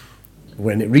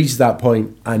 when it reaches that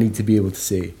point, I need to be able to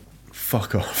say,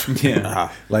 "Fuck off." Yeah.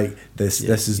 Ah. Like this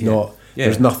is Yeah. not. Yeah.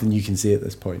 There's nothing you can say at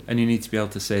this point. And you need to be able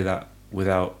to say that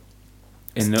without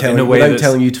in Telling- a way without that's,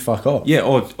 telling you to fuck off. yeah,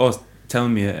 or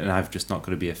telling me it, and I've just not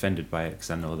going to be offended by it because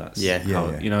I know that's Yeah. how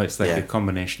Yeah, yeah. you know it's like Yeah. a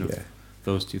combination of Yeah.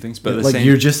 those two things. But at the Like same,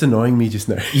 you're just annoying me just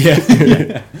now.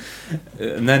 yeah.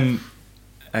 And then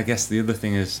I guess the other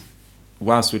thing is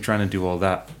whilst we're trying to do all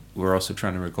that, we're also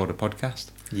trying to record a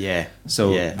podcast. Yeah.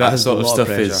 So yeah. that has sort a of lot stuff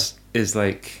pressure. is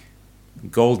like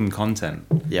golden content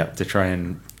Yeah. to try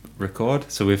and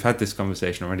record. So we've had this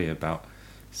conversation already about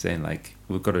saying like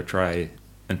we've got to try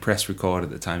and press record at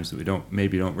the times that we don't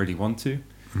really want to.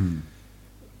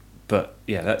 But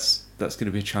yeah, that's going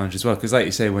to be a challenge as well, because like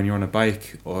you say, when you're on a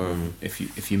bike or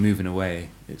if you're moving away,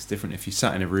 it's different. If you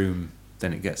sat in a room,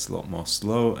 then it gets a lot more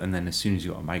slow, and then as soon as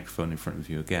you got a microphone in front of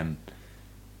you again,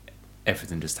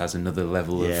 everything just has another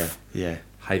level of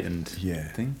heightened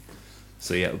thing.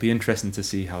 So yeah, it'll be interesting to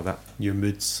see how that Your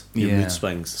mood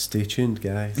swings. Stay tuned,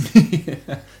 guys.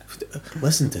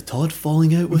 Listen to Todd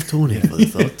falling out with Tony for the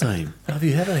third time. Have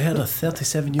you ever heard a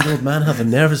 37-year-old man have a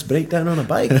nervous breakdown on a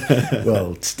bike?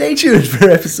 Well, stay tuned for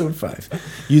episode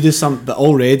 5. You do something, but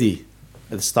already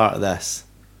at the start of this,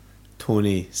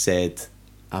 Tony said,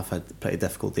 I've had a pretty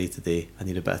difficult day today, I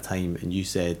need a bit of time, and you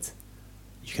said,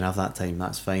 you can have that time,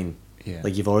 that's fine. Yeah.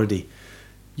 Like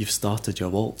you've started your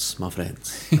waltz, my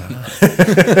friends.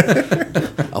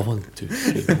 I want to.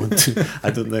 I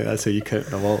don't think that's how you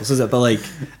count a waltz, is it? But like,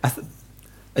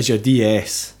 as your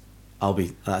DS,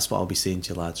 that's what I'll be saying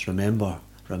to you lads. Remember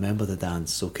the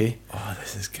dance, okay? Oh,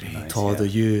 this is great. Nice, Todd,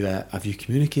 have you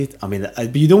communicated? I mean,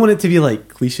 but you don't want it to be like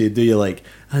cliche, do you? Like,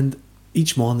 and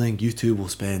each morning you two will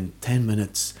spend 10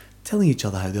 minutes telling each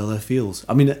other how the other feels.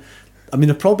 I mean,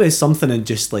 there probably is something in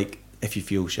just like, if you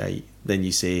feel shy, then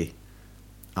you say,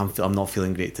 I'm not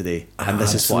feeling great today, and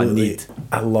this is what I need.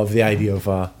 I love the idea of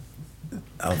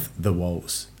the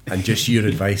waltz, and just your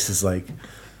advice is like,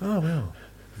 oh well,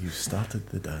 you started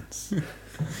the dance.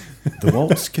 The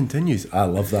waltz continues. I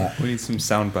love that. We need some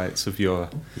sound bites of your...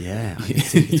 Yeah, I can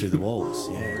take you through the waltz.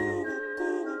 Yeah.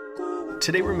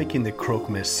 Today we're making the croque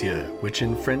monsieur, which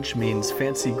in French means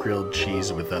fancy grilled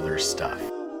cheese with other stuff.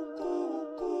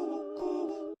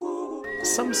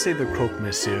 Some say the croque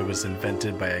monsieur was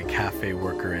invented by a cafe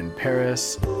worker in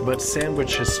Paris, but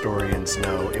sandwich historians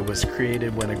know it was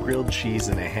created when a grilled cheese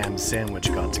and a ham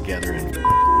sandwich got together in...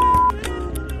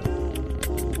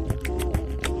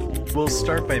 We'll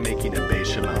start by making a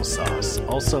bechamel sauce,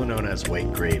 also known as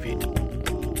white gravy.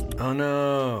 Oh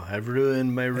no, I've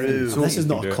ruined my roux. So this is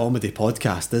not a comedy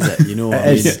podcast, is it? You know what I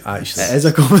mean? It is, actually. It is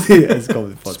a comedy. It's a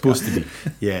comedy podcast. Supposed to be.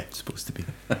 Yeah, it's supposed to be.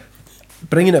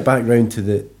 Bringing it back round to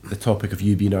the topic of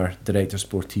you being our director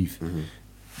sportif,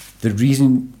 the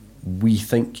reason we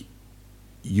think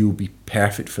you'll be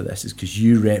perfect for this is because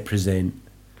you represent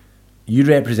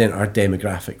our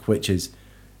demographic, which is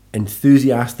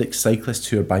enthusiastic cyclists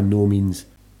who are by no means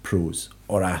pros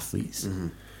or athletes.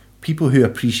 People who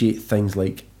appreciate things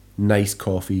like nice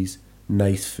coffees,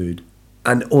 nice food,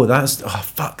 and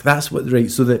that's what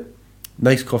right. So that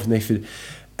nice coffee, nice food.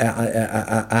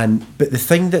 But the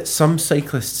thing that some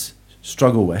cyclists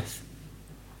struggle with,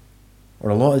 or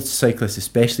a lot of cyclists,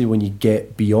 especially when you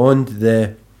get beyond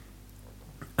the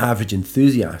average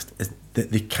enthusiast, is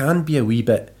that they can be a wee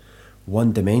bit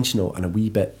one-dimensional and a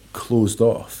wee bit closed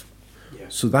off. Yeah.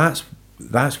 So that's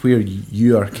where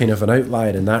you are kind of an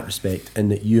outlier in that respect, in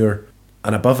that you're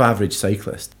an above-average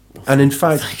cyclist. And in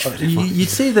fact, you'd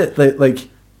say that like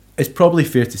it's probably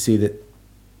fair to say that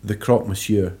the croque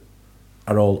monsieur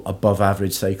are all above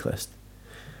average cyclists,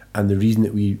 and the reason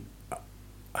that we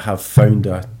have found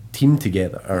a team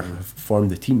together or have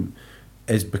formed a team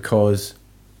is because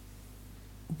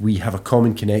we have a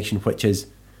common connection, which is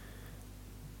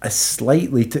a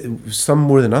slightly some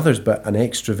more than others, but an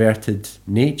extroverted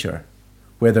nature,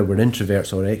 whether we're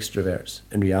introverts or extroverts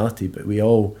in reality, but we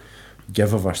all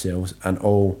give of ourselves and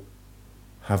all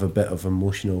have a bit of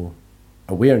emotional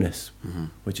awareness,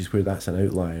 which is where that's an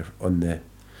outlier on the...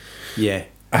 Yeah.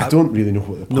 I don't really know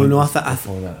what the point I is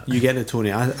think that. You get it,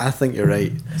 Tony. I think you're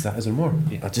right. Is there more?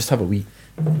 Yeah. I'll just have a wee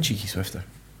cheeky swifter.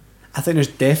 I think there's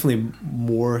definitely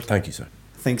more. Thank you, sir.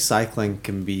 I think cyclists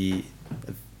can be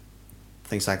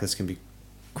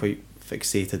quite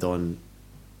fixated on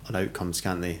outcomes,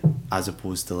 can't they? As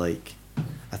opposed to like,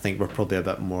 I think we're probably a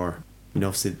bit more,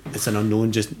 obviously it's an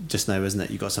unknown just now, isn't it?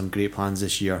 You've got some great plans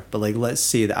this year, but like, let's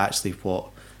say that actually what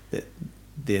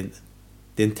the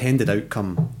intended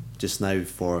outcome just now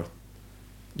for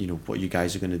what you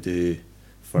guys are going to do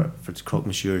for croque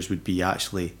monsieurs would be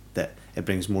actually that it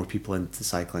brings more people into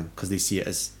cycling because they see it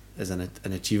as an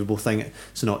achievable thing.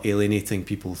 So not alienating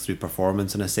people through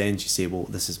performance in a sense. You say, well,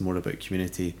 this is more about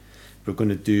community. We're going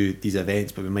to do these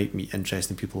events, but we might meet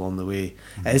interesting people along the way.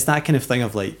 It's that kind of thing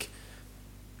of like,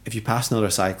 if you pass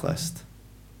another cyclist,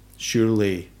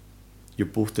 surely you're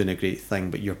both doing a great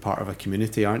thing, but you're part of a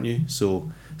community, aren't you?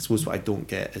 So I suppose what I don't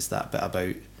get is that bit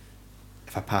about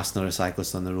if I pass another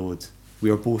cyclist on the road, we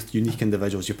are both unique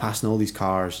individuals. You're passing all these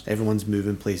cars, everyone's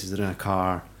moving places, they're in a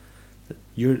car.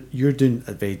 You're doing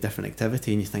a very different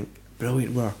activity, and you think,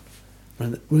 brilliant, we're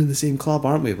in the same club,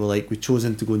 aren't we? Well, like, we've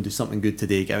chosen to go and do something good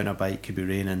today, get out on a bike, could be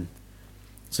raining.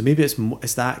 So maybe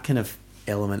it's that kind of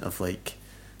element of like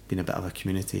being a bit of a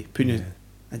community,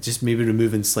 just maybe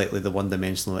removing slightly the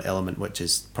one-dimensional element, which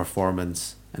is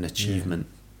performance and achievement.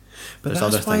 But there's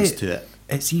that's other why things to it.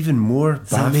 It's even more Does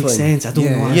that baffling. make sense? I don't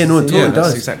know. Yeah, no, it totally that's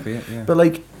does. exactly it. Yeah. But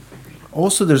like,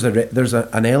 also there's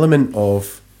an element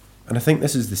of, and I think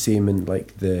this is the same in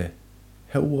like the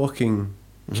hill walking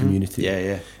community.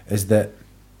 Yeah. Is that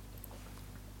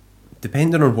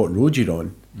depending on what road you're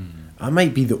on, I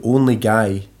might be the only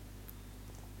guy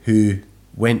who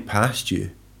went past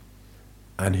you,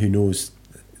 and who knows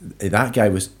that guy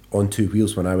was on two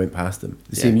wheels when I went past him.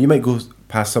 The same, you might go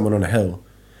past someone on a hill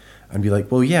and be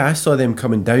like, well, yeah, I saw them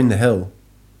coming down the hill.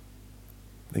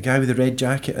 The guy with the red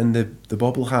jacket and the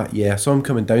bobble hat, yeah, I saw him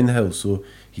coming down the hill, so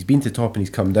he's been to the top and he's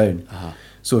come down.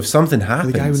 So if something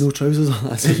happens... The guy with no trousers on,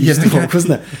 that's what you used to call it,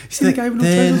 wasn't it? You see the guy with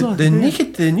no trousers on?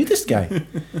 The nudist guy.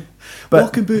 But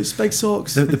walking boots, big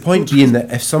socks. the point being that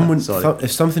if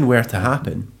if something were to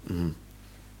happen,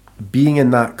 being in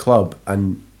that club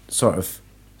and sort of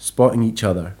spotting each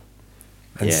other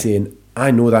and saying,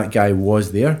 I know that guy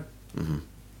was there,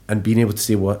 and being able to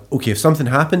say, well, okay, if something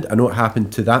happened, I know it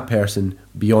happened to that person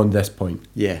beyond this point.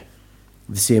 Yeah.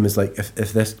 The same as like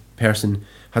if this person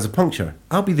has a puncture,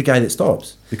 I'll be the guy that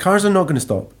stops. The cars are not going to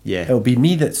stop. Yeah. It'll be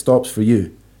me that stops for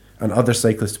you and other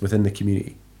cyclists within the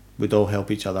community. We'd all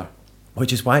help each other.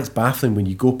 Which is why it's baffling when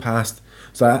you go past.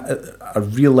 So a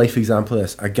real life example of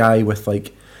this, a guy with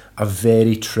like a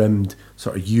very trimmed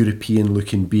sort of European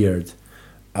looking beard,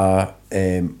 Mapai,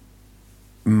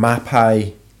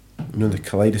 the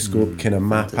kaleidoscope kind of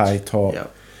Mapai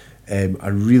top,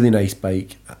 a really nice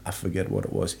bike. I forget what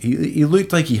it was. He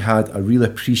looked like he had a real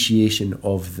appreciation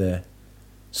of the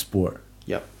sport.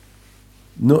 Yep.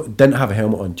 No, didn't have a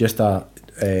helmet on, just a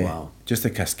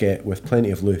casquette with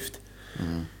plenty of luft.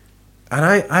 And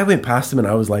I went past him and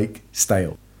I was like,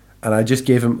 style. And I just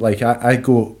gave him, like, I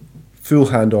go full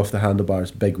hand off the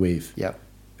handlebars, big wave. Yep.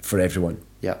 For everyone.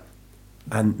 Yep.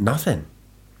 And nothing.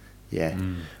 Yeah.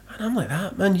 And I'm like,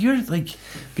 that, man, you're like...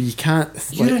 But you can't...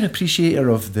 You're an appreciator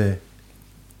of the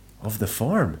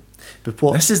form. But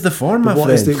what... This is the form, my what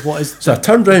friend. is So I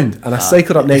turned round and I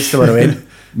cycled up next to him and I went,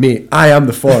 mate, I am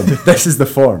the form. This is the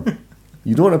form.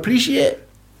 You don't appreciate?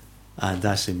 And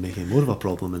that's making more of a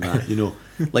problem in that, you know.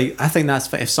 Like, I think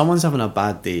that's... If someone's having a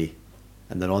bad day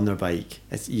and they're on their bike,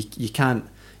 you can't...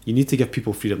 You need to give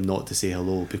people freedom not to say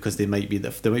hello, because there might be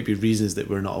reasons that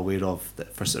we're not aware of,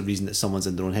 that for a reason that someone's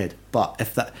in their own head. But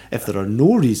if there are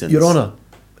no reasons... Your Honour,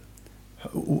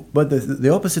 but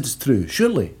the opposite is true.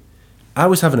 Surely, I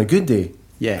was having a good day.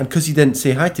 Yeah. And because he didn't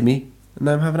say hi to me,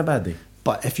 now I'm having a bad day.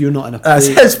 But if you're not in a place...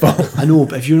 That's his fault. I know,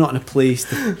 but if you're not in a place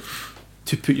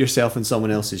to put yourself in someone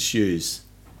else's shoes,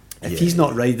 if he's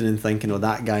not riding and thinking, oh,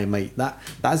 that guy might...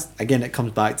 That's again, it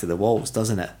comes back to the waltz,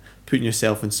 doesn't it? Putting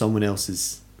yourself in someone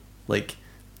else's... Like,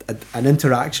 an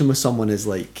interaction with someone is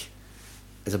a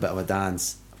bit of a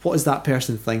dance. What is that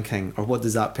person thinking, or what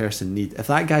does that person need? If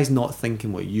that guy's not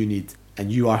thinking what you need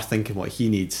and you are thinking what he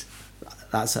needs,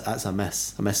 that's a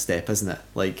misstep, isn't it?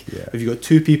 Like, if you've got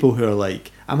two people who are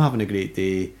like, I'm having a great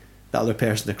day, the other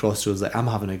person across the road is like, I'm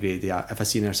having a great day, if I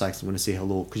see an intersection, I'm going to say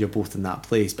hello, because you're both in that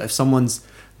place. But if someone's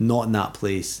not in that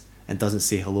place and doesn't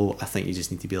say hello, I think you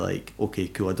just need to be like, okay,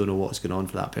 cool, I don't know what's going on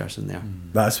for that person there.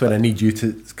 That's when I need you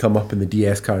to come up in the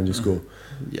DS car and just go,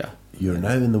 you're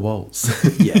now in the waltz.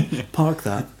 Park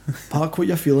that. Park what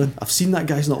you're feeling. I've seen that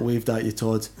guy's not waved at you,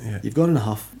 Todd. You've gone in a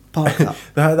huff. Park that.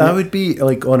 that would be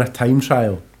like on a time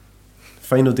trial.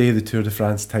 Final day of the Tour de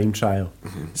France time trial.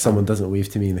 Someone doesn't wave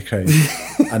to me in the crowd.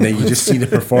 And then you just see the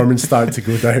performance start to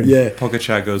go down.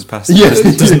 Pogacar goes past him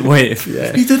and doesn't wave.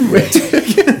 He didn't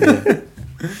wave.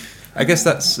 I guess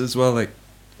that's as well like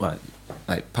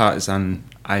partisan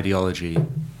ideology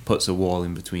puts a wall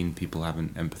in between people having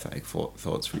empathetic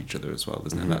thoughts for each other as well,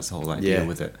 doesn't it? That's the whole idea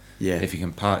with it. If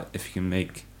you can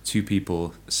make two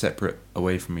people separate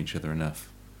away from each other enough,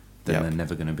 then they're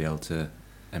never going to be able to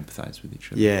empathize with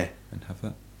each other. And have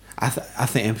that. I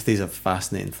think empathy is a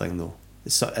fascinating thing, though.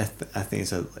 I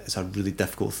think it's a really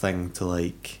difficult thing to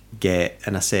like get,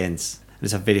 in a sense, and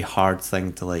it's a very hard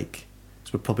thing to like.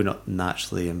 So we're probably not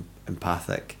naturally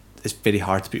empathic. It's very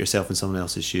hard to put yourself in someone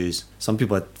else's shoes. Some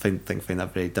people I find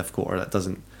that very difficult, or that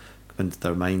doesn't come into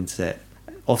their mindset.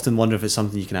 I often wonder if it's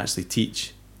something you can actually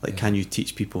teach. Like, can you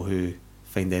teach people who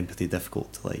find empathy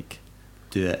difficult to like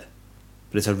do it?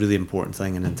 But it's a really important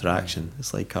thing in interaction.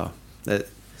 It's like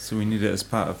So we need it as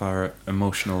part of our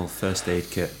emotional first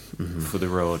aid kit for the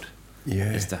road.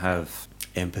 Yeah. Is to have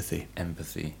Empathy.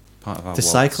 Part of our To walks.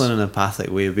 cycle in an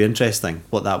empathic way would be interesting.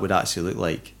 What that would actually look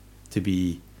like to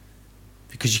be,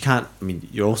 because you can't. I mean,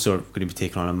 you're also going to be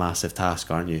taking on a massive task,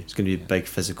 aren't you? It's going to be big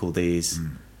physical days.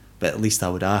 But at least I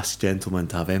would ask gentlemen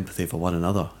to have empathy for one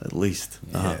another. At least.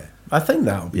 Yeah. I think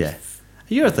that'll be. Yeah.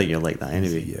 You would think you're like that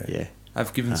anyway. Yeah.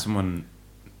 I've given someone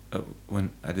when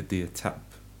I did the tap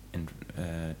in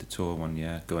the tour one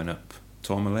year going up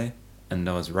Tourmalet, and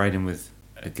I was riding with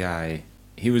a guy.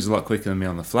 He was a lot quicker than me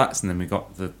on the flats, and then we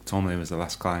got the Tourmalet was the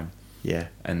last climb. Yeah.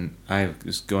 And I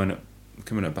was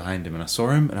coming up behind him, and I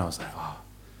saw him, and I was like, oh.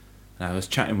 And I was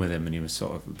chatting with him, and he was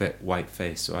sort of a bit white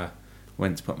faced, so I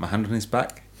went to put my hand on his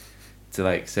back to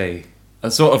like say, a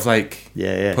sort of like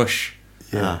push,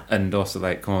 and also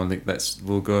like, come on,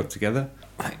 we'll go up together.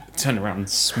 I turned around and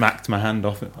smacked my hand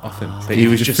off him. But he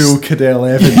was just full Cadell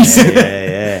Evans.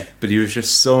 yeah. But he was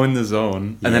just so in the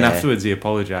zone, and then afterwards he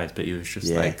apologized, but he was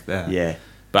just like there. Yeah.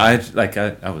 But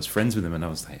I was friends with him, and I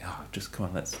was like, oh, just come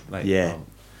on, let's like. Yeah.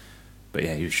 But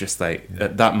yeah, he was just like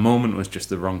that moment was just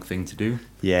the wrong thing to do.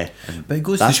 Yeah. But it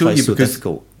goes That's to show why you it's so because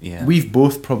difficult. Yeah. we've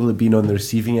both probably been on the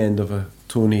receiving end of a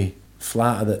Tony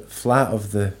flat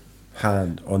of the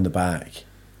hand on the back.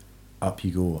 Up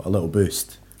you go, a little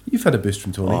boost. You've had a boost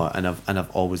from Tony. Oh, and I've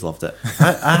always loved it.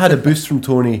 I had a boost from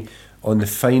Tony on the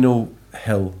final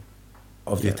hill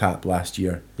of the Etap last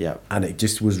year. Yeah. And it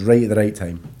just was right at the right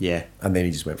time. Yeah. And then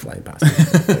he just went flying past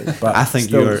me. But I think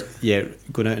still,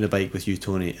 going out on a bike with you,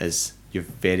 Tony, is you're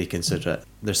very considerate.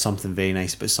 There's something very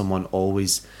nice about someone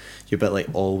always, you're a bit like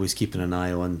always keeping an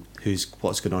eye on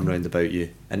what's going on round about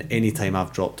you. And any time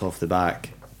I've dropped off the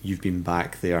back, you've been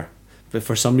back there. But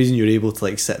for some reason you're able to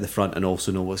like sit at the front and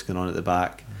also know what's going on at the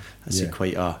back. That's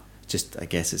quite I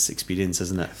guess it's experience,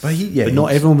 isn't it? But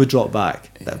not everyone would drop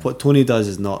back. What Tony does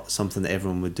is not something that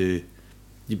everyone would do.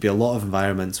 You'd be a lot of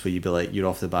environments where you'd be like, you're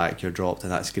off the back, you're dropped,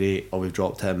 and that's great. Or we've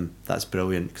dropped him, that's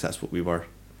brilliant, because that's what we were.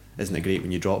 Isn't it great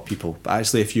when you drop people? But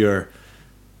actually, if you're,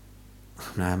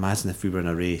 I imagine if we were in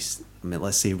a race, I mean,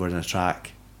 let's say we're in a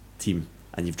track team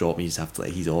and you've dropped me, you just have to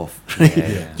he's off.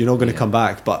 You're not going to come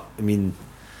back. But I mean,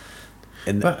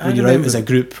 when you're out as a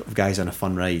group of guys on a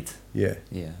fun ride, yeah.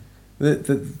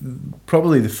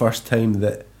 Probably the first time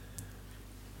that,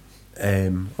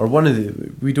 or one of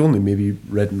the, we'd only maybe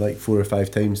ridden like 4 or 5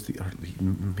 times, or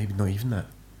maybe not even that,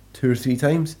 2 or 3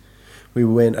 times. We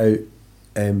went out,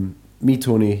 me,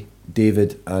 Tony,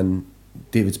 David, and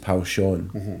David's pal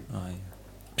Sean.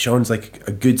 Sean's like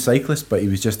a good cyclist, but he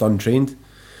was just untrained.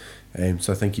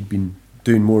 So I think he'd been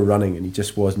doing more running, and he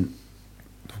just wasn't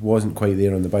quite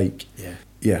there on the bike.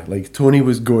 Yeah, like Tony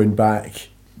was going back,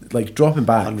 like dropping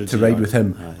back to ride with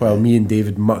him, while me and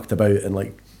David mucked about and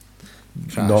like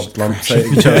knocked lumps out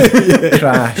of each other,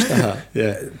 crashed,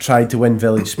 tried to win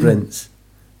village sprints,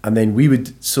 and then we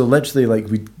would literally like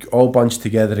we'd all bunch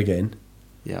together again,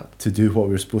 to do what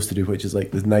we were supposed to do, which is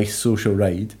like the nice social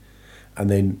ride, and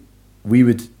then we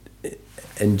would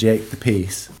inject the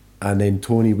pace, and then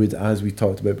Tony would, as we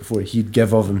talked about before, he'd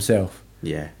give of himself.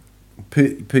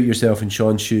 Put yourself in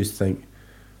Sean's shoes, think,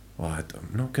 I'm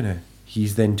not gonna.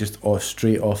 He's then just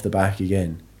straight off the back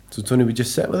again. So Tony would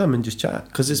just sit with him and just chat,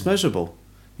 because it's miserable.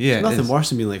 There's nothing worse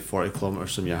than being like 40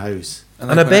 kilometres from your house.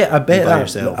 And I bet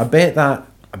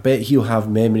he'll have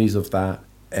memories of that.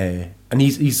 And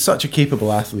he's such a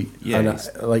capable athlete.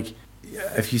 Like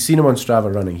if you've seen him on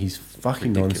Strava running, he's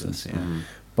fucking ridiculous, nonsense.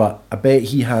 But I bet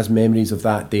he has memories of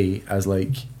that day as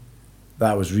like,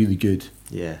 that was really good.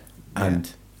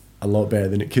 And a lot better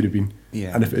than it could have been.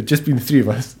 And if it had just been the 3 of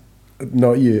us,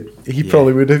 not you, he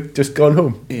probably would have just gone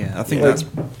home. I think that's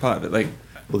part of it. Like,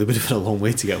 well, they would have had a long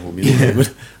way to get home, they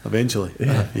would eventually.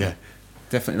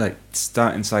 Definitely. Like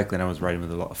starting cycling, I was riding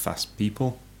with a lot of fast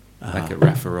people, like at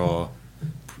Refa or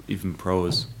even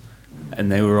pros,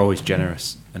 and they were always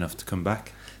generous enough to come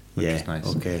back, which is nice.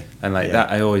 And like that,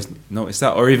 I always noticed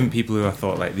that. Or even people who I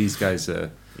thought like these guys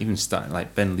are even starting,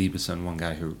 like Ben Lieberson, one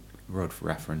guy who rode for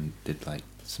Refa and did like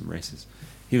some races.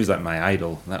 He was like my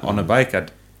idol. Like, on a bike,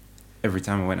 every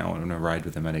time I went out on a ride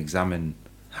with him, I'd examine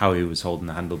how he was holding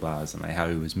the handlebars and like how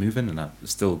he was moving, and I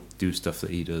still do stuff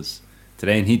that he does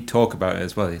today. And he'd talk about it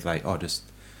as well. He's like, just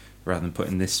rather than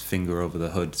putting this finger over the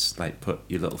hood, just like put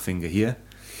your little finger here,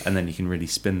 and then you can really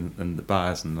spin the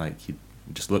bars, and like it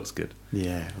just looks good.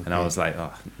 And I was like,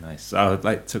 nice. So I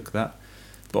like took that.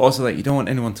 But also, like, you don't want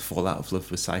anyone to fall out of love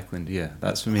with cycling, do you?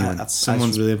 That's for me. That's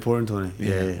really important, Tony.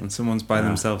 When someone's by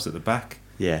themselves at the back.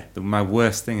 My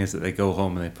worst thing is that they go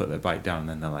home and they put their bike down, and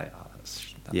then they're like,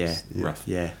 that's rough.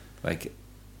 Like,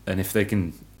 and if they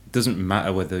can doesn't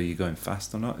matter whether you're going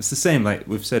fast or not. It's the same, like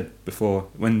we've said before,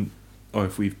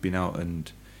 if we've been out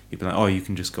and you'd be like, oh, you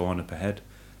can just go on up ahead.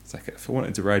 It's like, if I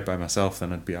wanted to ride by myself,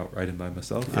 then I'd be out riding by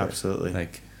myself. Absolutely.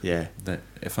 Like, yeah. That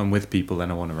if I'm with people,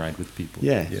 then I want to ride with people.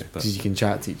 Yeah, because you can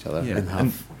chat to each other. Yeah. And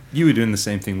And you were doing the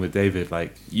same thing with David.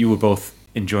 Like, you were both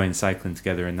enjoying cycling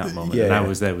together in that moment. And I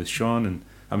was there with Sean, and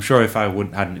I'm sure if I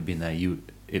hadn't been there,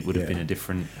 it would have been a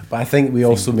different. But I think we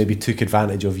also maybe took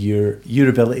advantage of your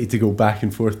ability to go back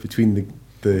and forth between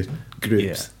the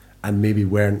groups, and maybe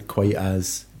weren't quite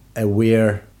as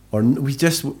aware, or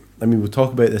we'll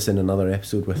talk about this in another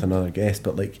episode with another guest,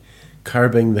 but like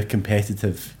curbing the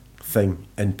competitive thing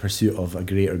in pursuit of a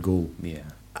greater goal. Yeah.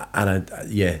 And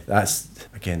that's,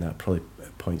 again, that probably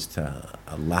points to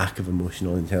a lack of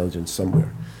emotional intelligence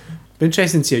somewhere. Be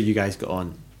interesting to see how you guys got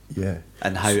on. Yeah.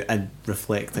 And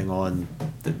reflecting on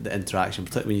the interaction,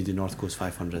 particularly when you do North Coast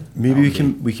 500. Maybe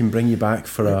we can bring you back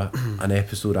for an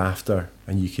episode after,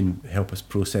 and you can help us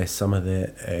process some of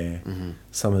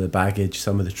the baggage,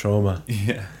 some of the trauma.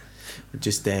 Yeah.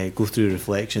 Just go through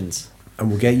reflections. And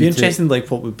we'll get you. Be interesting.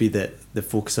 Like, what would be the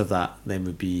focus of that? Then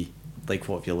would be like,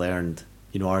 what have you learned?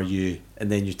 You know, and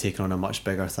then you're taking on a much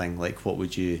bigger thing. Like, what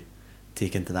would you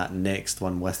take into that next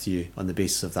one with you on the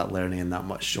basis of that learning and that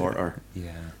much shorter?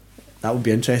 Yeah. That would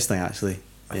be interesting, actually.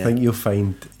 I think you'll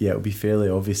find, it'll be fairly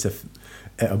obvious if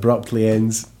it abruptly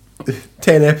ends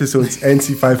 10 episodes,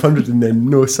 NC 500, and then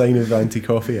no sign of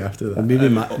anti-coffee after that. And maybe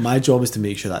my job is to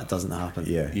make sure that doesn't happen.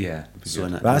 Yeah. Yeah. So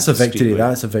that's a victory.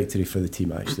 That's a victory for the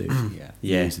team, actually.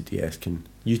 Yeah. The DS can.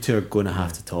 You two are going to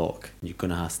have to talk. You're going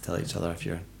to have to tell each other if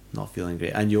you're not feeling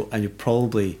great, and you'll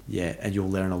probably and you'll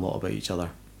learn a lot about each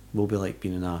other. We'll be like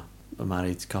being in a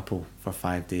married couple for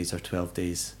 5 days or 12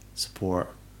 days. Support.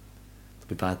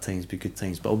 Be bad times, be good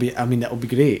times, but it'll be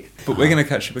great. But we're going to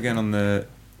catch up again on the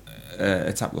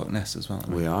Etap Loch Ness as well.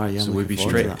 We are, yeah. So we'll be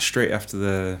straight after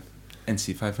the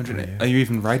NC 500. Oh, yeah. Are you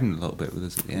even riding a little bit with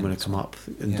us at the end? I'm going to come up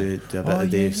and do a bit Oh, of the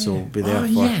day, yeah. so we'll be there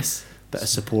for a bit of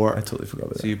support. I totally forgot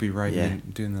about that. So you'll be riding,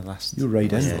 doing the last. You'll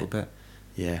ride in a little bit.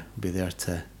 Yeah, we'll be there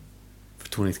for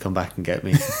Tony to come back and get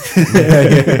me.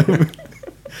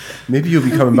 Maybe you'll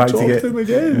be coming back to get him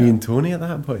again. me and Tony at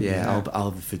that point. Yeah,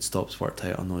 I'll have the food stops worked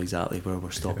out. I'll know exactly where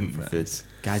we're stopping for food.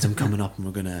 Guys, I'm coming up and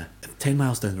we're gonna 10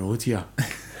 miles down the road here.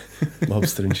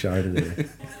 Lobster and Chardonnay.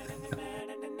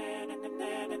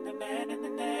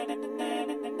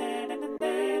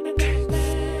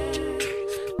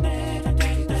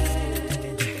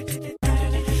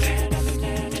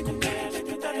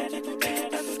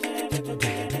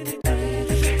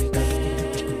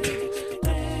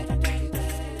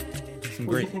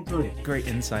 Great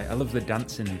insight. I love the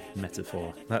dancing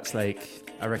metaphor. That's like,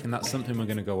 I reckon that's something we're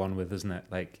going to go on with, isn't it?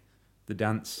 Like the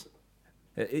dance,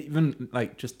 even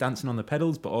like just dancing on the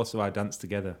pedals, but also our dance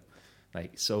together.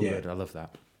 Like good. I love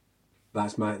that.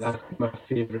 That's my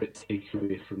favourite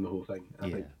takeaway from the whole thing. I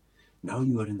think, now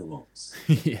you are in the waltz.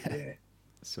 Yeah.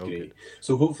 So great. Good.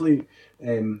 So hopefully,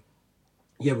 we're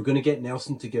going to get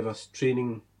Nelson to give us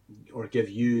training, or give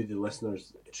you, the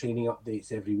listeners, training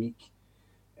updates every week.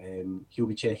 He'll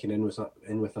be checking in with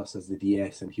us as the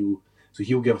DS, and he'll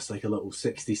give us like a little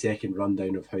 60-second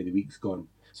rundown of how the week's gone.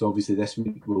 So obviously this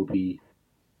week will be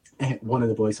one of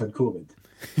the boys had COVID.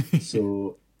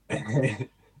 So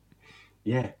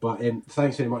but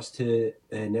thanks very much to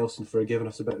Nelson for giving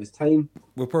us a bit of his time.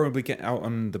 We'll probably get out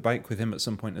on the bike with him at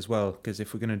some point as well, because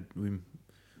if we're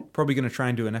probably gonna try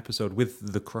and do an episode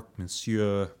with the Croque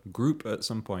Monsieur group at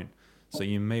some point. So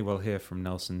you may well hear from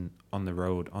Nelson on the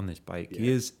road on this bike.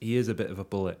 Yeah. He is a bit of a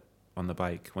bullet on the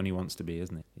bike when he wants to be,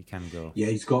 isn't he? He can go. Yeah,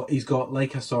 he's got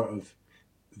like a sort of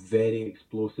very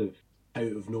explosive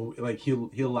out of no, like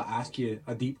he'll ask you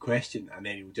a deep question and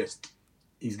then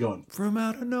he's gone from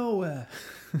out of nowhere.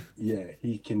 Yeah,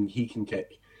 he can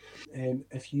kick.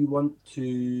 If you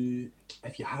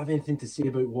have anything to say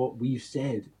about what we've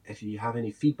said, if you have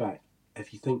any feedback,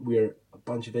 if you think we're a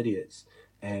bunch of idiots,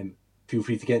 feel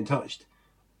free to get in touch.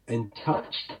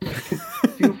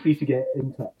 Feel free to get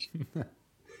in touch.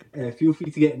 Feel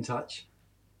free to get in touch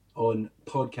on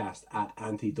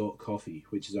podcast@anti.coffee,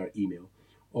 which is our email,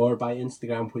 or by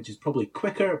Instagram, which is probably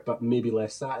quicker but maybe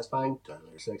less satisfying.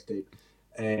 Sex tape.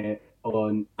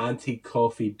 On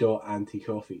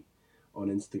anticoffee.anticoffee on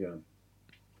Instagram.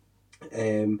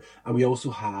 And we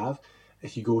also have,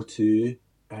 if you go to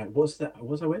what's our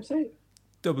website?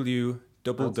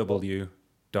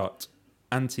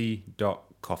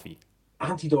 www.anti.coffee.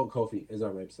 Anti.coffee is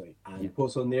our website, and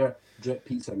what's on there? Drip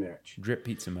Pizza merch.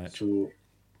 So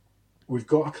we've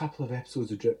got a couple of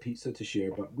episodes of Drip Pizza to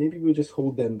share, but maybe we'll just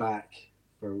hold them back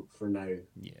for now.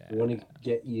 Yeah, we want to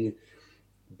get you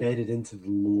bedded into the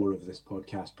lore of this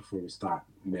podcast before we start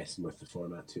messing with the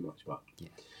format too much, but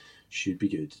should be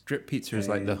good. Drip pizza is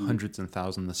like the hundreds and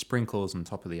thousands, the sprinkles on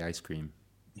top of the ice cream.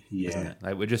 Yeah. Isn't it?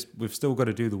 Like we've still got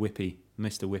to do the Whippy,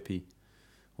 Mr. Whippy,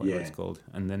 whatever Yeah. it's called.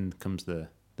 And then comes the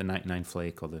 99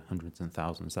 flake or the hundreds and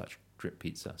thousands. That's drip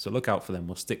pizza. So look out for them.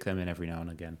 We'll stick them in every now and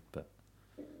again, but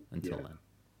until then.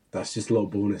 That's just a little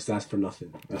bonus. That's for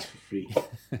nothing. That's for free.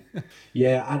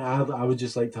 Yeah, and I would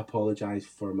just like to apologise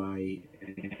for my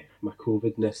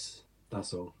COVIDness.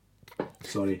 That's all.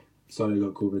 Sorry I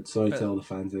got COVID. Sorry to all the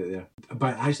fans out there.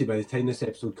 But actually, by the time this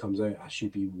episode comes out, I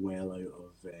should be well out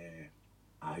of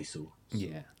ISO. So.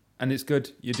 Yeah. And it's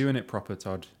good. You're doing it proper,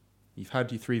 Todd. You've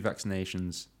had your 3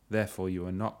 vaccinations. Therefore, you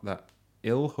are not that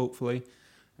ill, hopefully.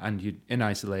 And you're in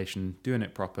isolation, doing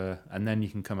it proper. And then you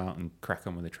can come out and crack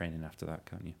on with the training after that,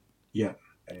 can't you? Yeah.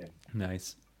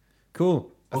 Nice.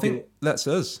 Cool. I think that's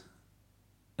us.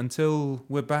 Until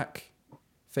we're back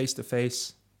face to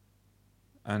face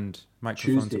and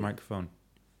microphone to microphone.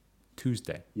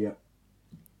 Tuesday. Yeah.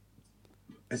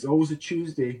 It's always a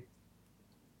Tuesday.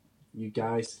 You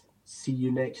guys, see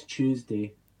you next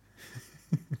Tuesday.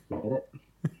 Get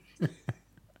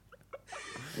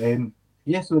it?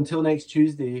 Yeah, so until next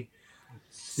Tuesday,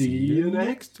 see you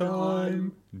next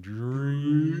time.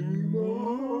 Dreamers.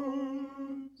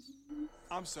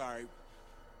 I'm sorry.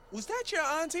 Was that your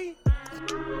auntie?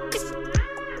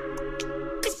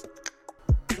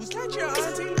 Was that your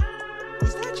auntie?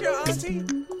 Was that your auntie?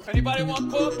 Anybody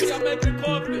want coffee? I'm making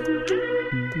coffee.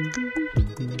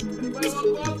 Anybody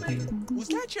want coffee? Was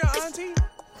that your auntie?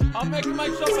 I'm making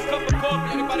myself a cup of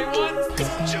coffee. Anybody want?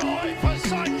 Joy for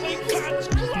cycling fans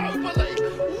globally.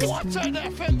 What an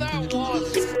effort that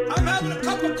was. I'm having a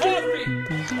cup of coffee.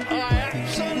 I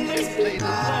absolutely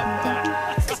love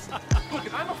that.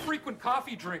 Look, I'm a frequent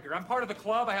coffee drinker. I'm part of the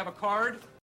club. I have a card.